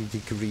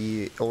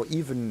 90-degree or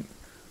even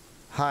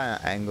higher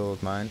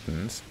angled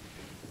mountains.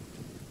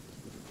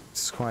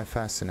 It's quite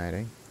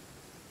fascinating.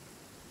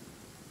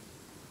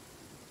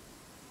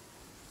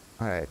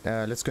 Alright,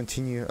 let's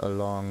continue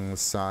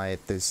alongside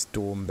this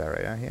storm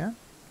barrier here.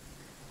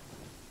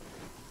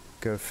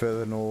 Go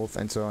further north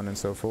and so on and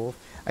so forth.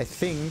 I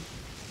think,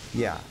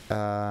 yeah,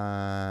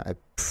 I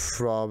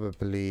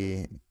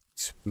probably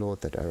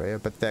explored that area,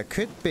 but there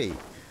could be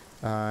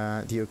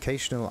the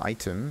occasional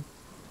item.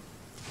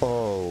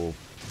 Oh,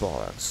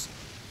 bollocks.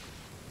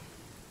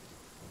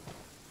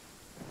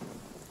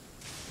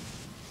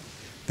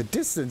 The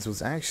distance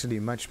was actually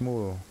much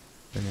more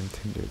than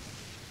intended.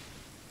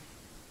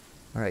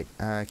 Alright,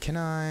 can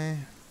I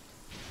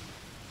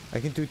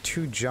can do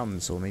 2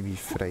 jumps or maybe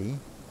 3.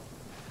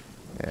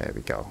 There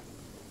we go.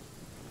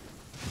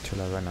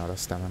 Until I run out of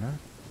stamina.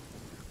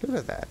 Look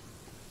at that.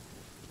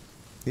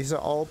 These are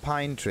all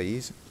pine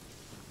trees,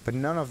 but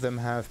none of them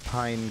have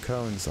pine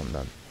cones on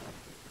them.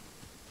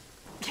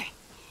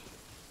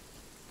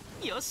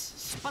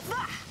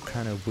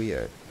 Kind of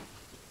weird.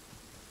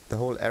 The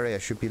whole area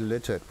should be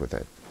littered with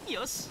it.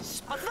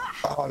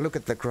 Oh, look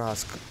at the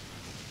grass.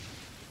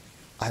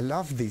 I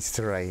love these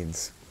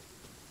terrains.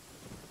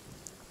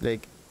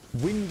 Like,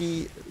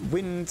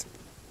 wind,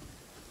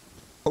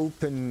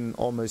 open,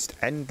 almost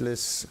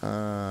endless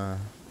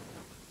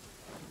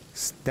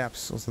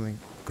steppes or something.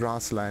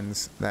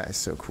 Grasslands. That is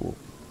so cool.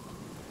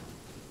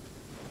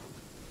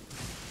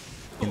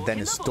 And then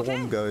a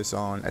storm goes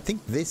on. I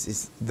think this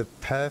is the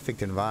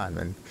perfect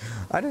environment.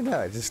 I don't know,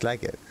 I just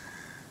like it.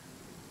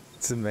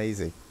 It's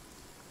amazing.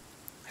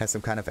 Has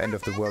some kind of end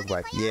of the world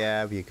vibe.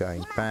 Yeah, we're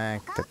going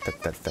back. Da, da,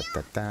 da, da,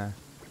 da, da.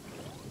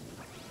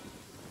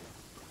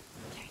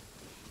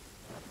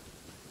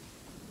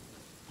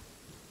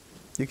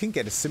 You can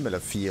get a similar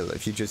feel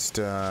if you just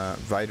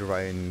ride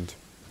around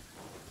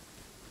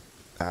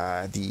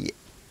the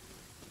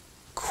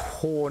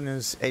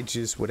corners,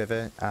 edges,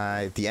 whatever,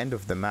 the end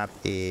of the map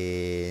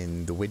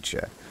in The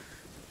Witcher.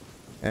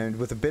 And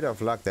with a bit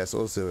of luck, there's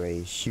also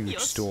a huge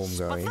storm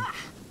going.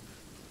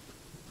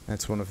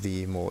 That's one of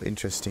the more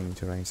interesting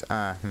terrains.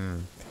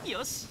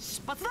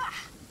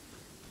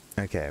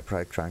 Okay,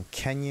 Pride Crown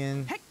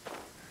Canyon.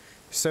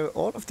 So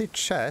all of the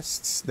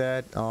chests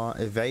that are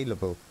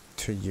available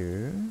to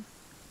you,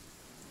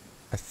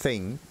 I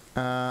think,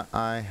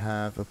 I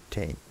have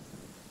obtained.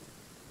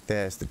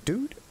 There's the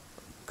dude.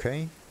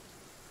 Okay.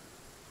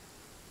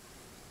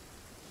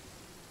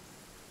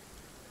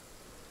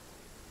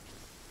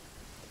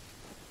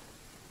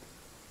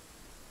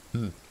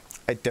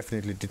 I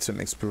definitely did some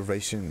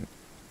exploration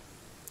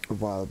a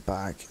while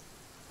back.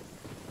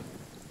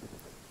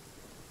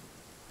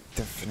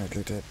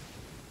 Definitely did.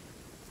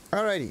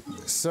 Alrighty,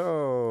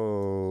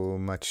 so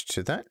much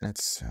to that.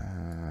 Let's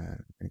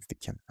if we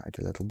can hide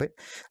a little bit.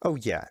 Oh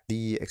yeah,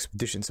 the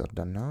expeditions are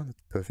done now. That's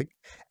perfect.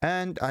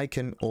 And I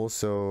can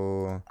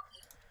also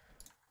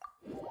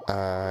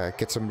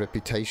get some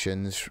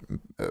reputations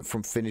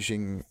from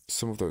finishing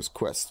some of those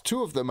quests.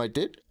 2 of them I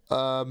did,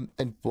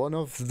 and one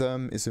of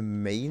them is a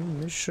main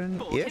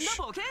mission-ish.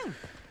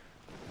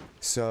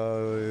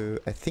 So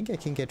I think I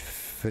can get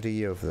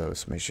 3 of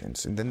those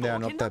missions, and then there are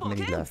not that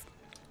many left.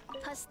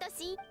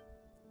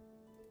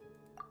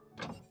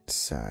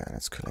 So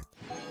let's collect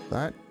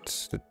that.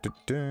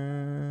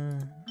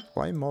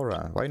 Why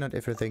Mora? Why not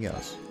everything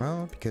else?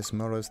 Well, because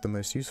Mora is the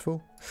most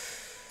useful.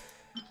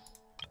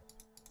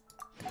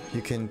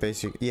 You can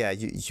basically, yeah,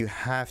 you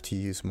have to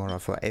use Mora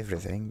for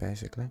everything,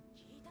 basically.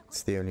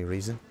 It's the only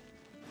reason.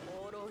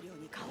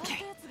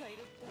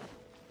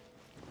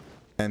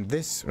 And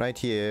this right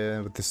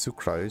here with the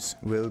sucrose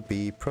will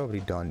be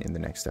probably done in the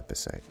next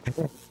episode.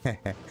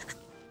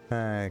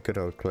 Good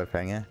old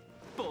cliffhanger.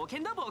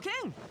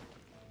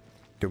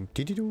 There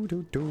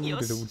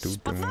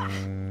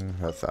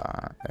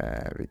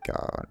we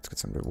go. Let's get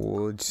some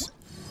rewards.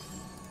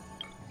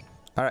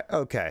 Alright,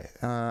 okay.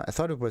 I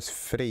thought it was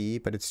free,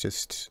 but it's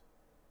just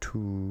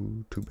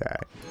too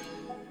bad.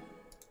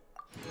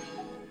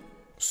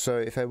 So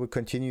if I would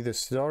continue the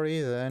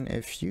story, then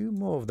a few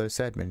more of those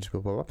side missions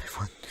will pop up.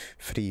 1,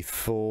 3,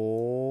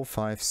 4,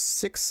 5,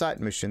 6 side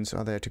missions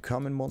are there to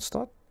come in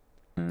Mondstadt.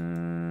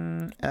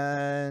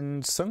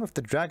 And Song of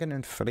the Dragon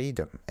and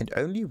Freedom. And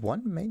only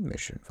 1 main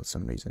mission for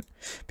some reason.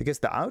 Because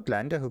the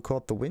Outlander who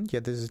caught the wind, yeah,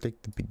 this is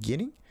like the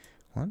beginning.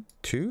 1,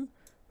 2.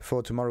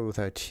 For Tomorrow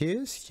Without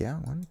Tears, yeah,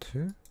 1,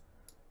 2.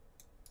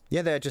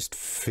 Yeah, they're just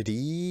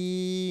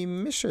 3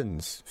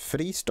 missions.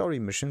 3 story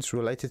missions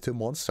related to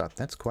Mondstadt.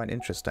 That's quite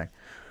interesting.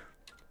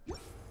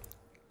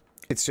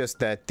 It's just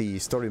that the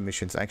story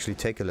missions actually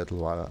take a little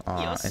while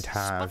and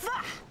have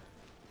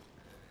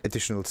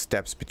additional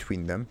steps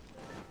between them.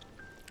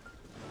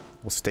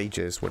 Or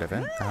stages,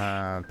 whatever.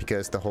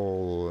 Because the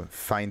whole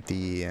find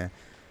the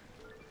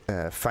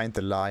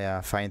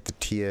Lyre, find the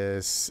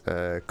tears,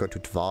 go to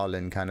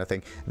Dvalin kind of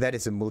thing. That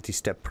is a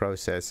multi-step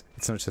process.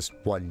 It's not just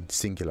one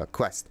singular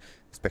quest.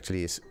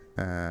 Especially it's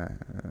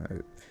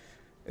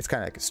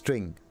kind of like a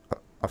string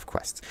of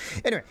quests.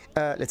 Anyway,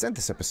 let's end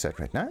this episode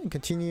right now and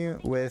continue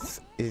with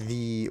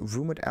the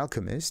Rumored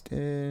Alchemist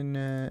in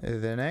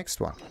the next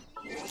one.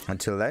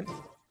 Until then,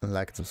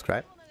 like and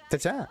subscribe.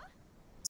 Ta-ta!